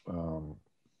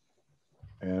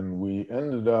 and we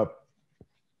ended up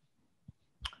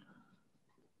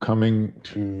coming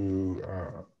to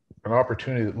an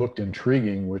opportunity that looked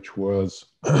intriguing, which was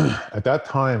at that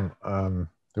time,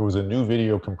 there was a new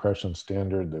video compression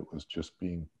standard that was just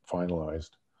being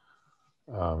finalized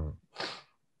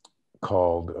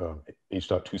called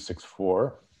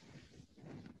H.264.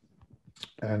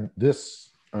 And this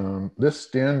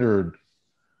standard,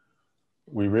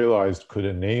 we realized, could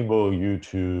enable you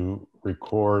to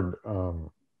record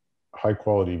high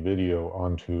quality video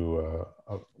onto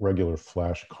a regular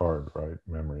flash card, right,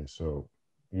 memory. So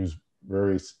use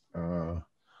very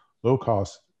low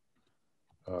cost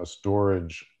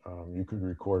storage. You could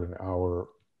record an hour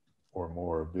or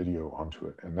more of video onto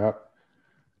it. And that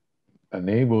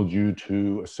enabled you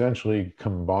to essentially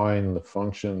combine the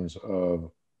functions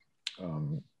of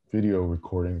video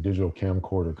recording, digital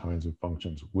camcorder kinds of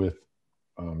functions with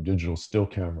digital still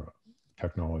camera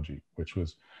technology, which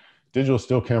was, digital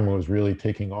still camera was really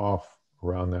taking off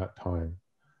around that time.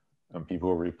 People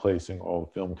were replacing all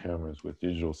the film cameras with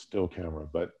digital still camera,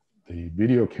 but the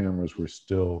video cameras were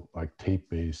still like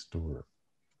tape-based or,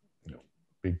 you know,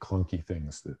 big clunky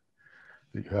things that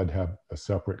you had to have a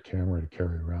separate camera to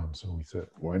carry around. So we said,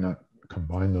 why not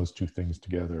combine those two things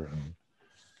together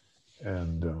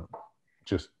and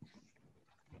just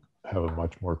have a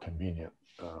much more convenient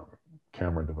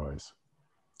camera device.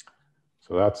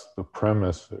 So that's the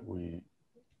premise that we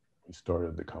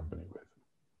started the company with.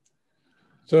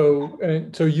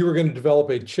 So you were going to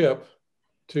develop a chip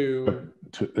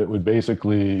that would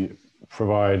basically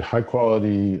provide high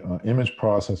quality image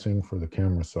processing for the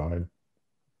camera side.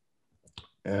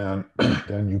 And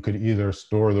then you could either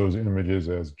store those images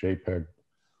as JPEG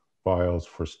files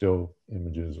for still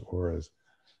images or as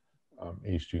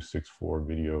H.264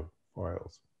 video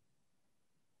files.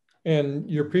 And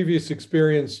your previous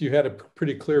experience, you had a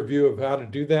pretty clear view of how to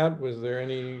do that. Was there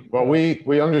any? Well, we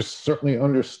certainly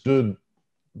understood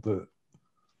the,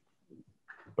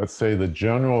 let's say, the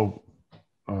general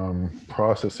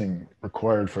processing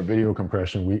required for video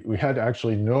compression. We had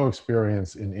actually no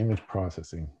experience in image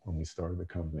processing when we started the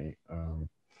company.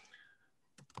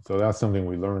 So that's something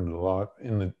we learned a lot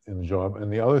in the job.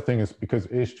 And the other thing is, because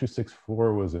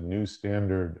H.264 was a new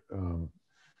standard,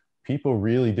 people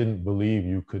really didn't believe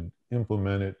you could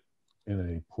implement it in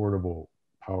a portable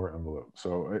power envelope.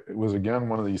 So it was, again,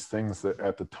 one of these things that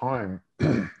at the time,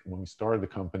 when we started the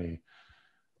company,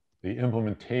 the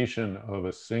implementation of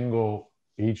a single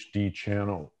HD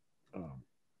channel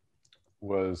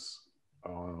was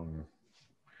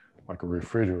like a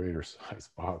refrigerator size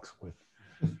box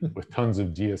with tons of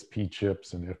DSP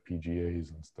chips and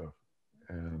FPGAs and stuff.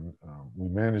 And we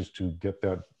managed to get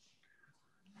that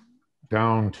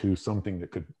down to something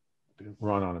that could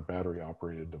run on a battery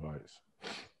operated device.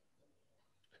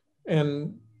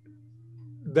 And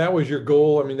that was your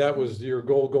goal. I mean, that was your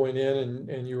goal going in,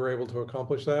 and you were able to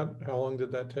accomplish that. How long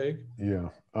did that take? Yeah.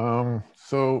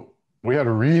 So we had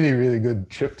a really, really good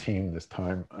chip team this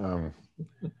time.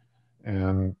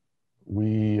 And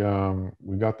we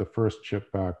got the first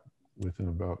chip back within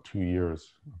about 2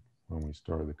 years when we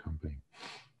started the company.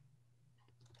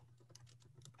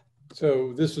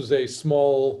 So this was a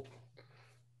small,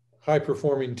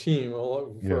 high-performing team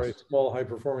for Yes. a small,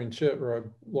 high-performing chip, or a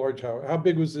large. How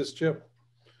big was this chip?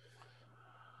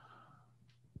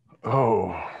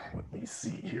 Oh, let me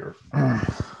see here.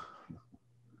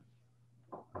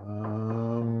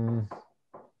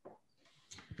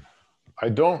 I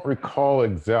don't recall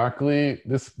exactly.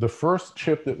 The first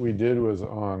chip that we did was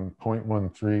on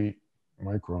 0.13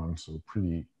 micron, so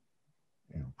pretty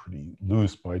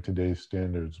loose by today's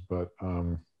standards. But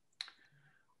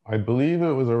I believe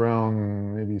it was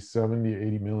around maybe 70,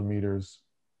 80 millimeters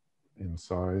in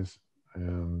size.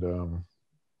 And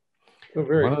So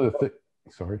very, one of the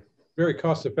sorry. Very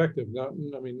cost effective. Not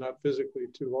physically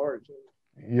too large.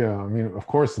 Yeah, I mean, of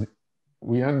course,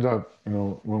 we ended up,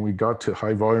 when we got to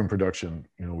high volume production,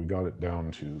 we got it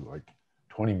down to like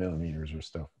 20 millimeters or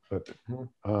stuff. But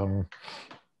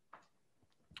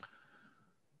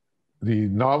the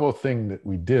novel thing that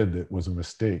we did that was a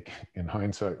mistake in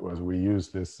hindsight was we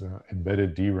used this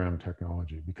embedded DRAM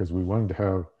technology, because we wanted to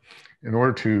have, in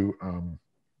order to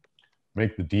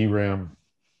make the DRAM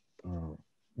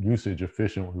usage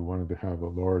efficient, we wanted to have a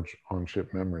large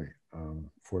on-chip memory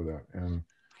for that. And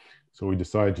so we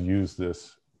decided to use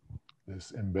this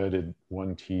embedded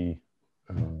 1T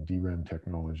DRAM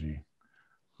technology,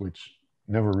 which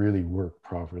never really worked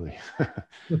properly.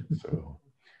 So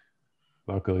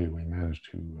luckily we managed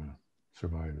to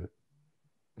survive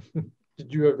it.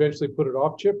 Did you eventually put it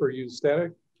off chip or use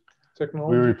static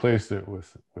technology? We replaced it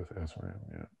with SRAM,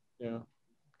 yeah. Yeah.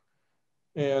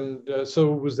 And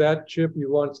so was that chip,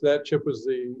 you launched that chip, was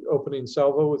the opening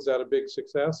salvo, was that a big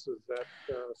success? Is that,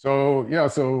 So yeah,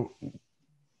 so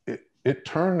it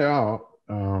turned out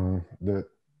that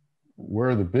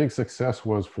where the big success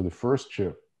was for the first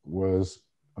chip was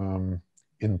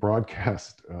in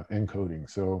broadcast encoding.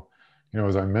 So,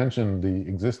 as I mentioned, the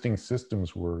existing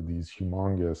systems were these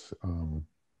humongous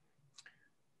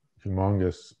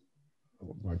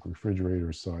like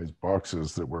refrigerator-sized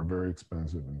boxes that were very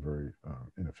expensive and very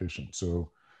inefficient.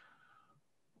 So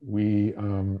we,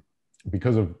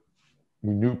 because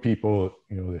we knew people,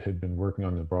 that had been working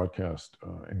on the broadcast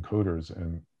encoders,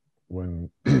 and when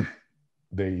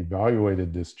they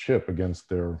evaluated this chip against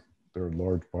their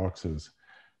large boxes,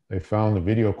 they found the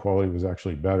video quality was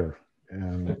actually better,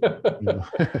 and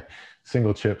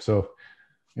single chip. So,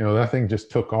 that thing just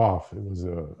took off. It was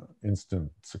an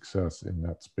instant success in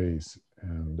that space.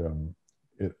 And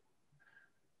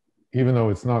even though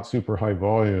it's not super high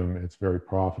volume, it's very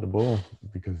profitable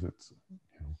because it's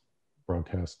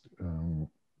broadcast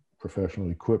professional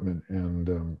equipment.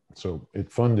 And so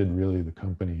it funded really the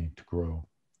company to grow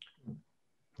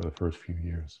for the first few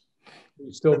years. Are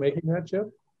you still making that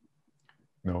chip?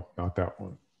 No, not that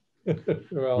one.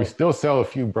 Well, we still sell a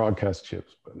few broadcast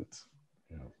chips, but it's,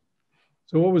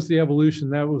 So what was the evolution?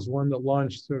 That was one that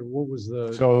launched. What was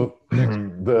the? So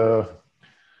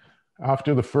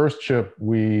after the first chip,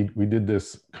 we did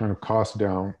this kind of cost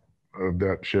down of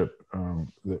that chip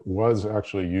that was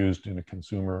actually used in a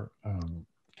consumer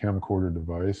camcorder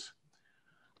device.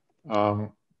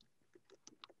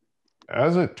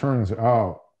 As it turns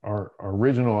out, our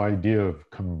original idea of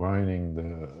combining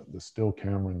the still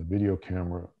camera and the video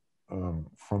camera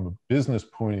from a business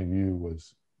point of view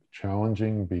was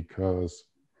challenging, because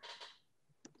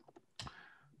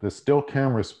the still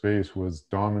camera space was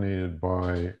dominated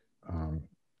by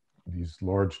these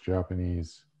large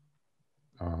Japanese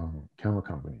camera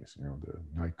companies, the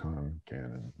Nikon,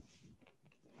 Canon,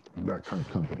 that kind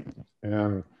of company.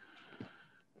 And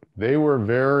they were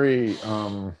very,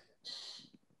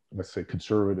 let's say,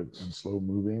 conservative and slow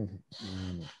moving.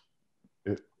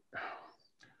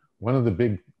 One of the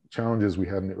big challenges we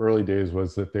had in the early days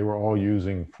was that they were all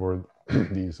using for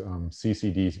these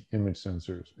CCD image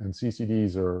sensors, and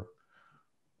CCDs are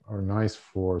nice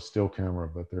for still camera,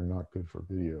 but they're not good for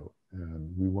video.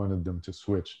 and we wanted them to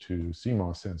switch to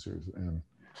CMOS sensors. And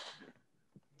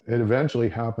it eventually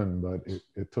happened, but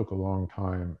it took a long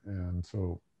time. And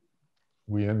so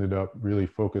we ended up really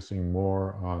focusing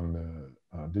more on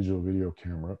the digital video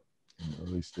camera in the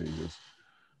early stages,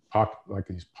 like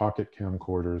these pocket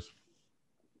camcorders.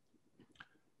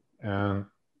 And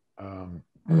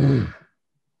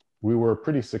we were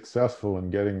pretty successful in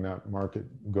getting that market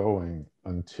going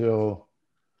until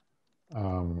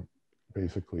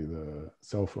basically the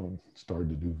cell phone started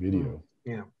to do video,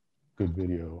 good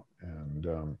video.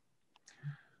 And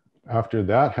after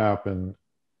that happened,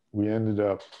 we ended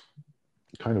up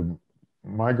kind of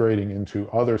migrating into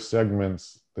other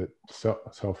segments that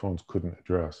cell phones couldn't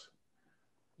address.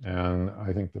 And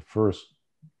I think the first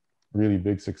really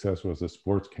big success was the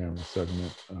sports camera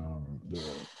segment. The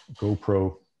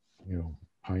GoPro,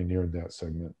 pioneered that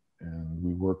segment, and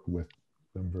we worked with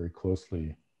them very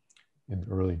closely in the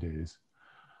early days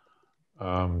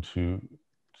to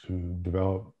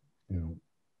develop,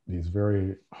 these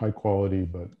very high quality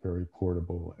but very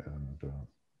portable and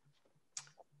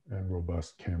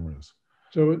robust cameras.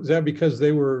 So is that because they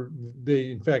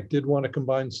in fact did want to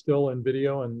combine still and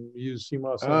video and use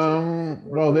CMOS sensors?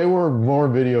 Well, they were more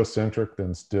video centric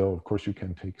than still. Of course, you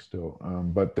can take still,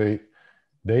 but they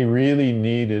really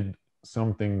needed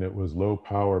something that was low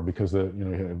power because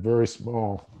you had a very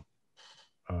small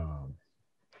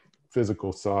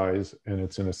physical size, and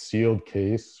it's in a sealed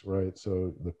case, right?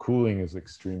 So the cooling is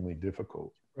extremely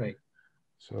difficult. Right.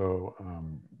 So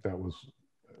that was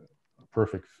a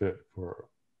perfect fit for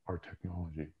our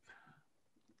technology.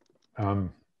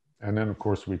 And then, of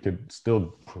course, we could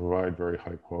still provide very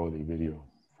high quality video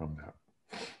from that.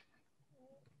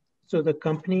 So the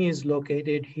company is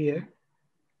located here?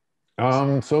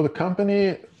 So the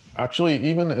company, actually,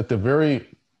 even at the very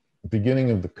beginning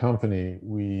of the company,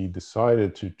 we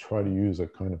decided to try to use a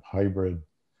kind of hybrid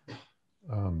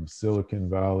Silicon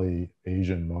Valley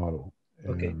Asian model.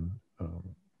 Okay. And,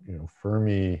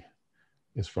 Fermi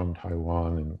is from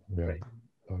Taiwan, and we have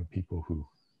a lot of people who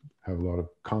have a lot of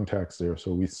contacts there.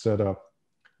 So we set up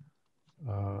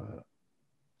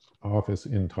office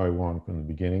in Taiwan from the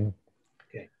beginning.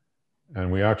 Okay.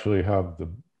 And we actually have the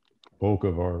bulk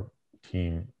of our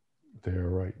team there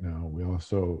right now. We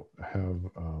also have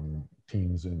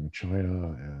teams in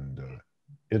China and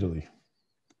Italy,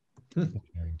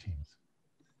 engineering teams.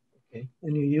 Okay,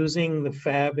 and you're using the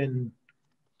fab in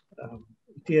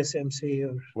TSMC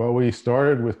or? Well, we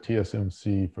started with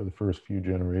TSMC for the first few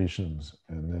generations,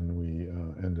 and then we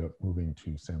ended up moving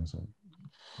to Samsung.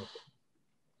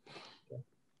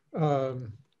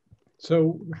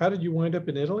 So how did you wind up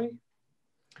in Italy?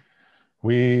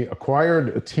 We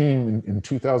acquired a team in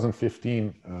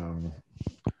 2015.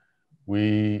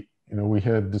 We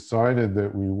had decided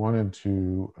that we wanted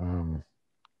to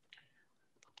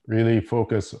really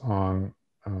focus on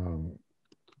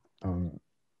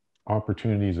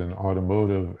opportunities in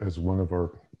automotive as one of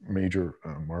our major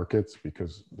markets,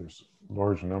 because there's a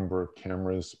large number of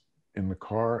cameras in the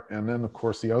car. And then, of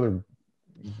course, the other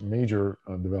major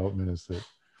development is that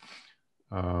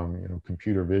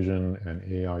computer vision and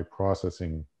AI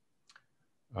processing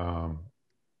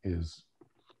is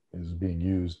being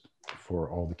used for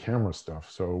all the camera stuff.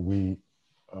 So we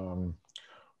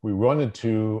wanted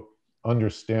to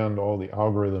understand all the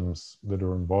algorithms that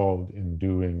are involved in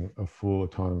doing a full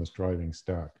autonomous driving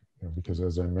stack, because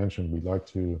as I mentioned, we like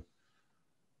to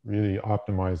really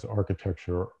optimize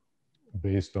architecture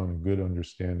based on a good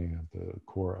understanding of the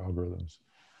core algorithms.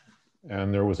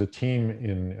 And there was a team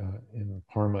in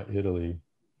Parma, Italy,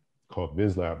 called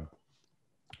VisLab,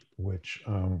 which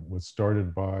was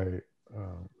started by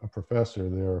a professor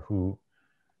there who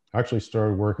actually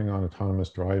started working on autonomous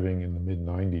driving in the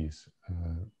mid-90s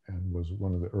and was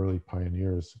one of the early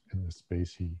pioneers in this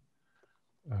space.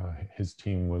 His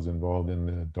team was involved in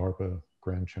the DARPA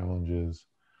Grand Challenges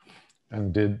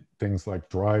and did things like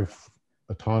drive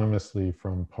autonomously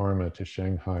from Parma to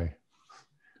Shanghai.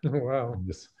 Wow.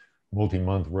 This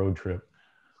multi-month road trip.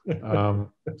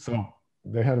 So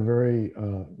they had a very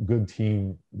good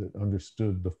team that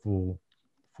understood the full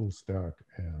stack,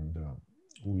 and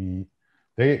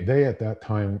they at that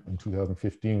time in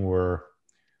 2015 were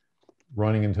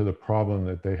running into the problem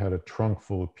that they had a trunk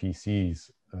full of PCs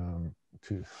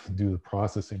to do the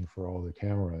processing for all the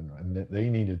camera, and that they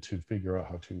needed to figure out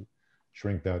how to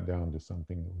shrink that down to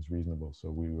something that was reasonable. So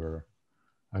we were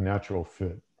a natural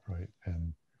fit, right?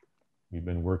 And we've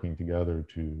been working together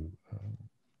to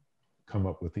come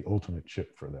up with the ultimate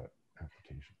chip for that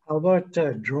application. How about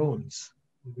drones?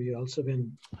 Have we also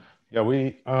been?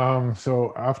 Yeah,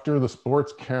 so after the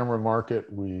sports camera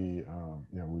market, we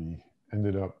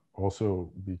ended up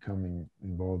also becoming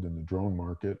involved in the drone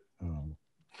market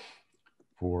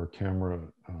for camera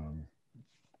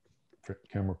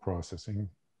processing,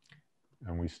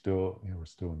 and we're still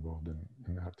involved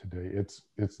in that today.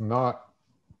 It's not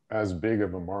as big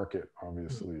of a market,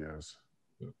 obviously, as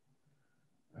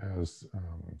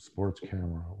sports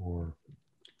camera or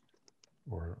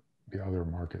the other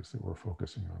markets that we're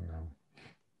focusing on now.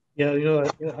 Yeah, you know,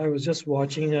 I was just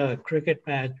watching a cricket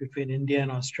match between India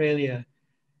and Australia,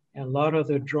 and a lot of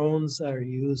the drones are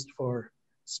used for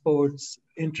sports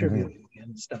interviewing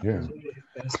and stuff. Yeah. Really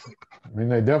fascinating. I mean,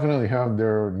 they definitely have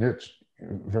their niche,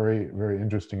 very, very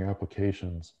interesting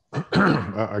applications.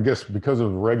 I guess because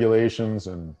of regulations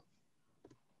and,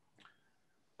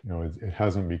 you know, it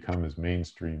hasn't become as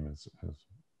mainstream as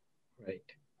Right.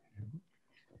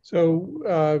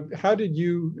 So how did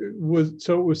you,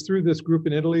 so it was through this group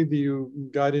in Italy that you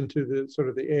got into the sort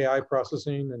of the AI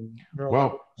processing and neural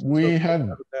well,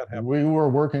 we were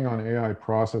working on AI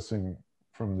processing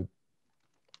from the,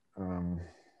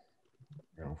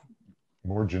 you know,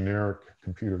 more generic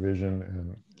computer vision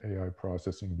and AI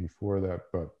processing before that,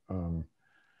 but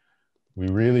we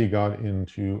really got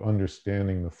into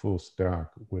understanding the full stack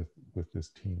with this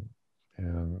team.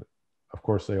 And of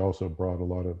course, they also brought a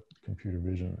lot of computer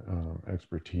vision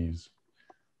expertise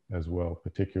as well,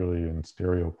 particularly in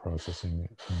stereo processing.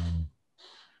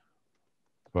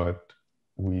 But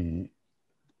we,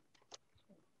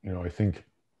 you know, I think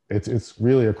it's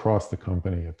really across the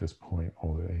company at this point,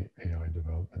 all the AI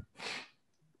development.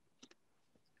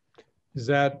 Is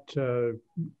that an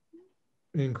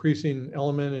increasing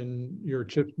element in your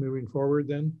chips moving forward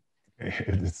then?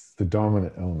 It's the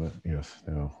dominant element, yes.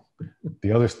 No.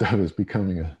 The other stuff is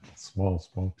becoming a small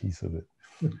piece of it.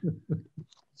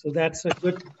 So that's a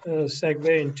good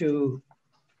segue into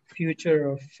future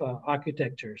of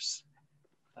architectures.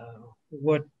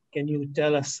 What can you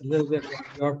tell us a little bit about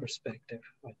your perspective?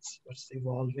 What's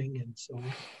evolving and so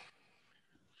on?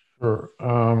 Sure.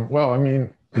 Well, I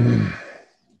mean,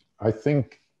 I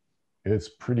think it's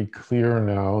pretty clear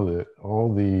now that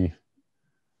all the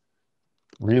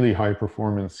really high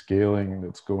performance scaling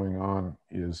that's going on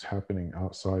is happening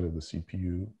outside of the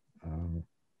CPU.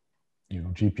 You know,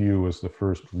 GPU was the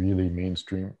first really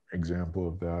mainstream example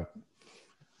of that.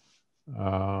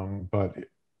 But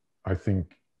I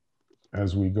think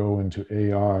as we go into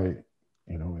AI,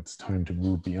 you know, it's time to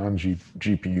move beyond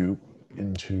GPU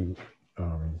into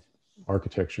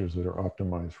architectures that are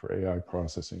optimized for AI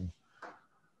processing.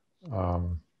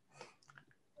 And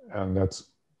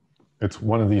it's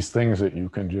one of these things that you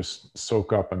can just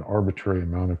soak up an arbitrary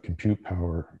amount of compute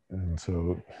power. And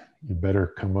so you better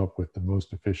come up with the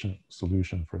most efficient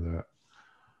solution for that.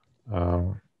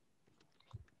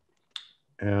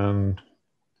 And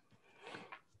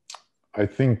I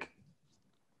think,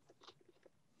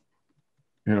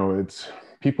 you know, it's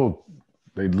people,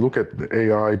 they look at the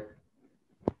AI,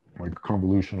 like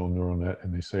convolutional neural net,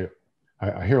 and they say,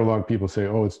 I hear a lot of people say,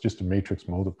 oh, it's just a matrix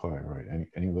multiply, right?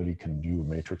 Anybody can do a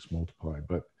matrix multiply,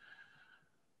 but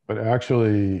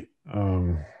actually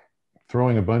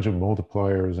throwing a bunch of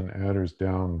multipliers and adders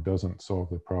down doesn't solve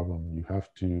the problem. You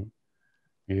have to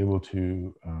be able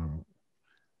to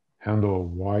handle a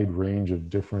wide range of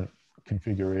different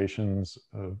configurations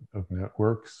of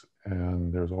networks,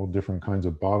 and there's all different kinds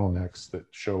of bottlenecks that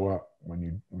show up when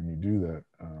you do that.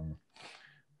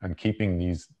 And keeping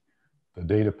the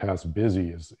data paths busy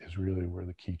is really where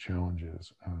the key challenge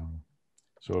is.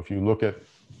 So if you look at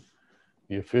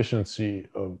the efficiency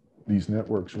of these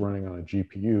networks running on a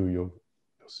GPU, you'll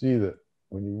see that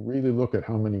when you really look at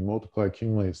how many multiply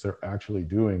accumulates they're actually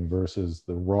doing versus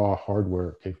the raw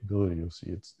hardware capability, you'll see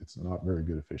it's not very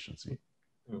good efficiency.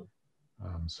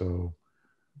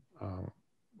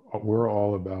 We're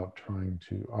all about trying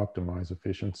to optimize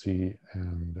efficiency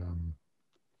and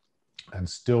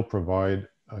still provide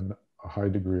a high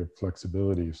degree of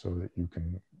flexibility so that you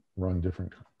can run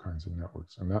different kinds of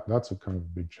networks. And that's a kind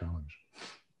of big challenge.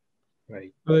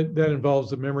 Right. But that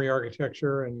involves the memory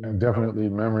architecture and definitely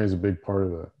memory is a big part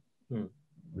of that.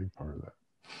 Big part of that.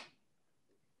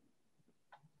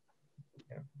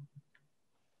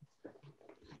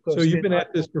 So you've been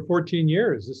at this for 14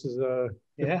 years. This is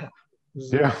yeah,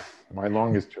 my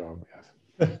longest job,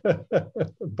 yes.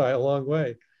 By a long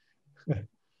way.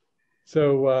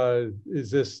 So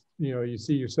is this, you know, you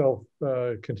see yourself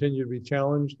continue to be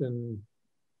challenged and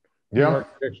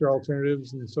architecture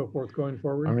alternatives and so forth going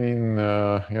forward? I mean,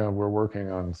 yeah, we're working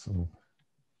on some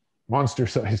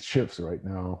monster-sized chips right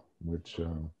now, which,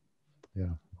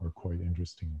 yeah, are quite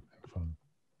interesting and fun.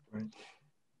 Right.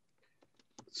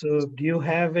 So do you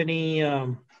have any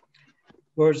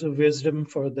words of wisdom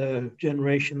for the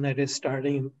generation that is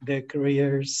starting their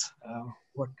careers,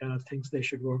 what kind of things they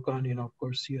should work on. Of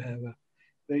course, you have a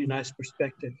very nice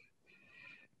perspective.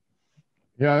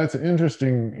 Yeah, it's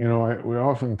interesting. We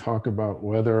often talk about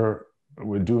whether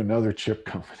we'd do another chip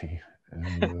company,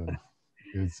 and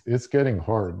it's getting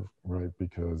hard, right?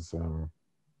 Because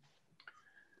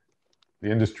the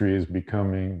industry is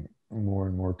becoming more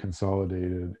and more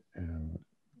consolidated, and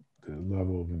the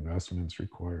level of investments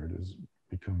required is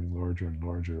becoming larger and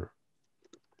larger.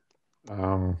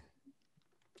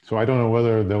 So I don't know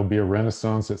whether there'll be a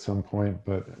renaissance at some point,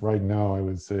 but right now I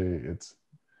would say it's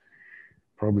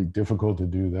probably difficult to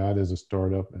do that as a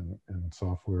startup, and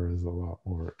software is a lot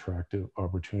more attractive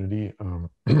opportunity.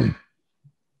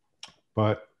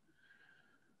 But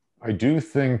I do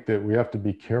think that we have to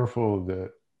be careful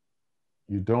that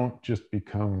you don't just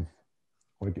become,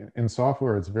 like in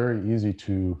software, it's very easy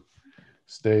to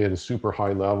stay at a super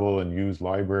high level and use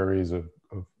libraries of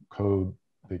code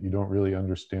that you don't really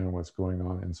understand what's going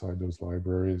on inside those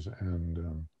libraries. And,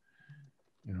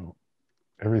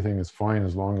 everything is fine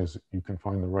as long as you can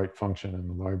find the right function in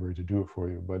the library to do it for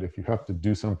you. But if you have to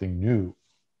do something new,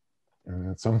 and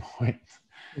at some point,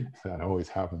 that always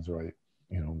happens, right?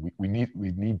 We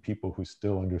need people who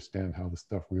still understand how the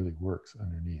stuff really works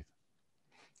underneath.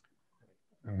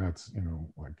 And that's,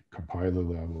 like compiler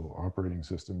level, operating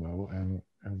system level, and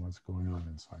what's going on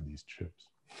inside these chips.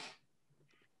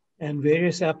 And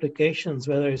various applications,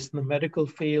 whether it's in the medical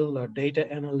field or data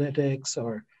analytics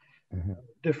or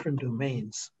different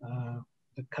domains,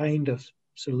 the kind of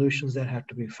solutions that have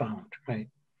to be found, right?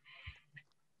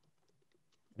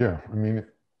 Yeah, I mean,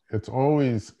 it's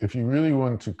always, if you really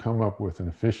want to come up with an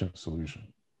efficient solution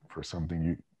for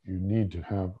something, you need to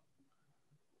have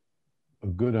a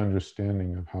good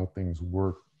understanding of how things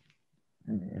work,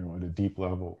 at a deep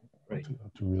level, right,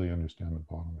 to really understand the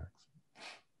bottlenecks.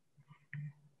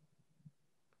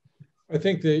 I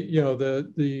think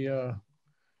the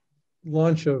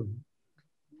launch of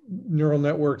neural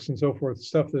networks and so forth,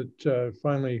 stuff that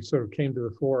finally sort of came to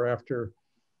the fore after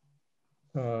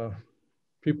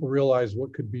people realized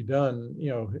what could be done,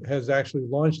 has actually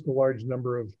launched a large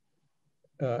number of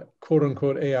quote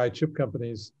unquote AI chip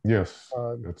companies. Yes,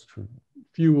 that's true.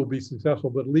 Few will be successful,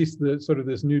 but at least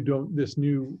this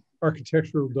new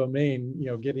architectural domain,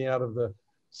 getting out of the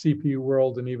CPU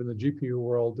world and even the GPU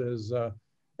world, is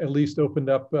at least opened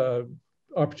up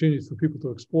opportunities for people to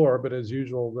explore. But as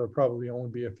usual, there'll probably only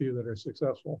be a few that are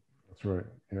successful. That's right.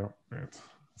 Yeah,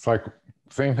 it's like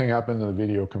same thing happened in the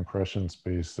video compression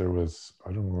space. There was,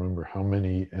 I don't remember how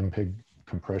many MPEG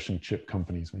compression chip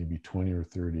companies, maybe 20 or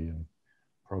 30, and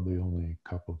probably only a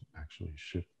couple actually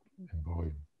shipped in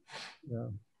volume.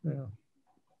 Yeah.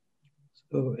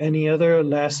 So any other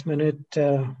last minute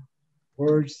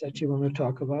words that you want to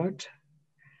talk about?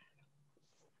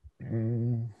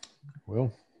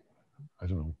 Well, I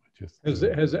don't know.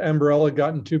 Has Umbrella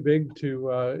gotten too big to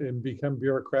and become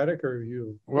bureaucratic, or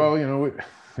you? Well,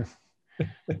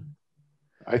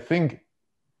 I think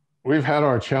we've had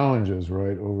our challenges,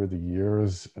 right, over the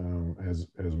years as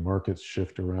markets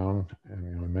shift around.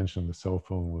 And I mentioned the cell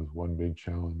phone was one big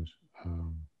challenge,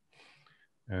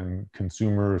 and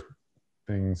consumer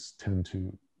things tend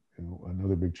to.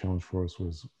 Another big challenge for us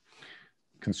was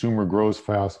consumer grows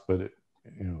fast, but it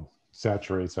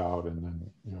saturates out, and then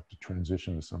you have to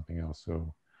transition to something else.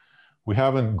 So we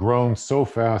haven't grown so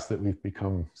fast that we've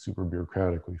become super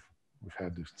bureaucratic. We've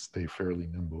had to stay fairly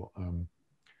nimble.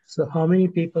 So how many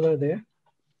people are there?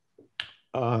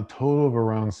 A total of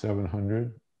around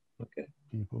 700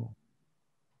 people.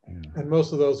 Yeah. And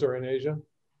most of those are in Asia?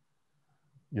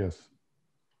 Yes.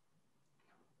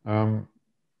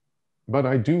 But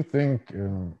I do think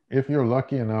if you're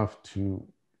lucky enough to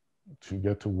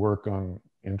get to work on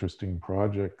interesting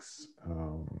projects,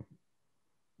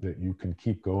 that you can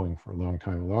keep going for a long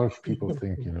time. A lot of people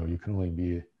think, you can only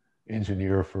be an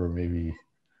engineer for maybe,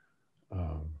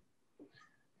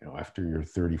 after you're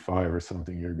 35 or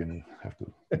something, you're going to have to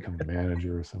become a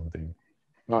manager or something.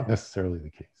 Not necessarily the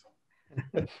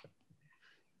case.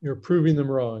 You're proving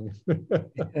them wrong. Yeah.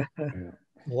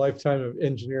 A lifetime of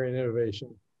engineering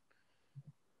innovation.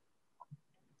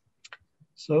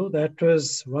 So that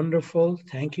was wonderful.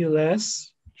 Thank you,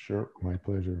 Les. Sure, my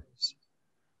pleasure.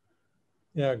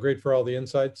 Yeah, great for all the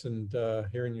insights and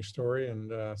hearing your story.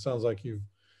 And sounds like you've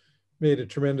made a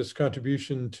tremendous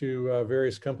contribution to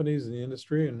various companies in the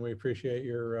industry, and we appreciate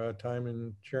your time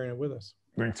and sharing it with us.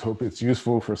 Thanks. Hope it's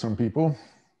useful for some people.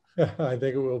 I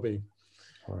think it will be.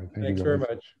 All right. Thanks very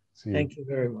much. See you. Thank you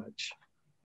very much.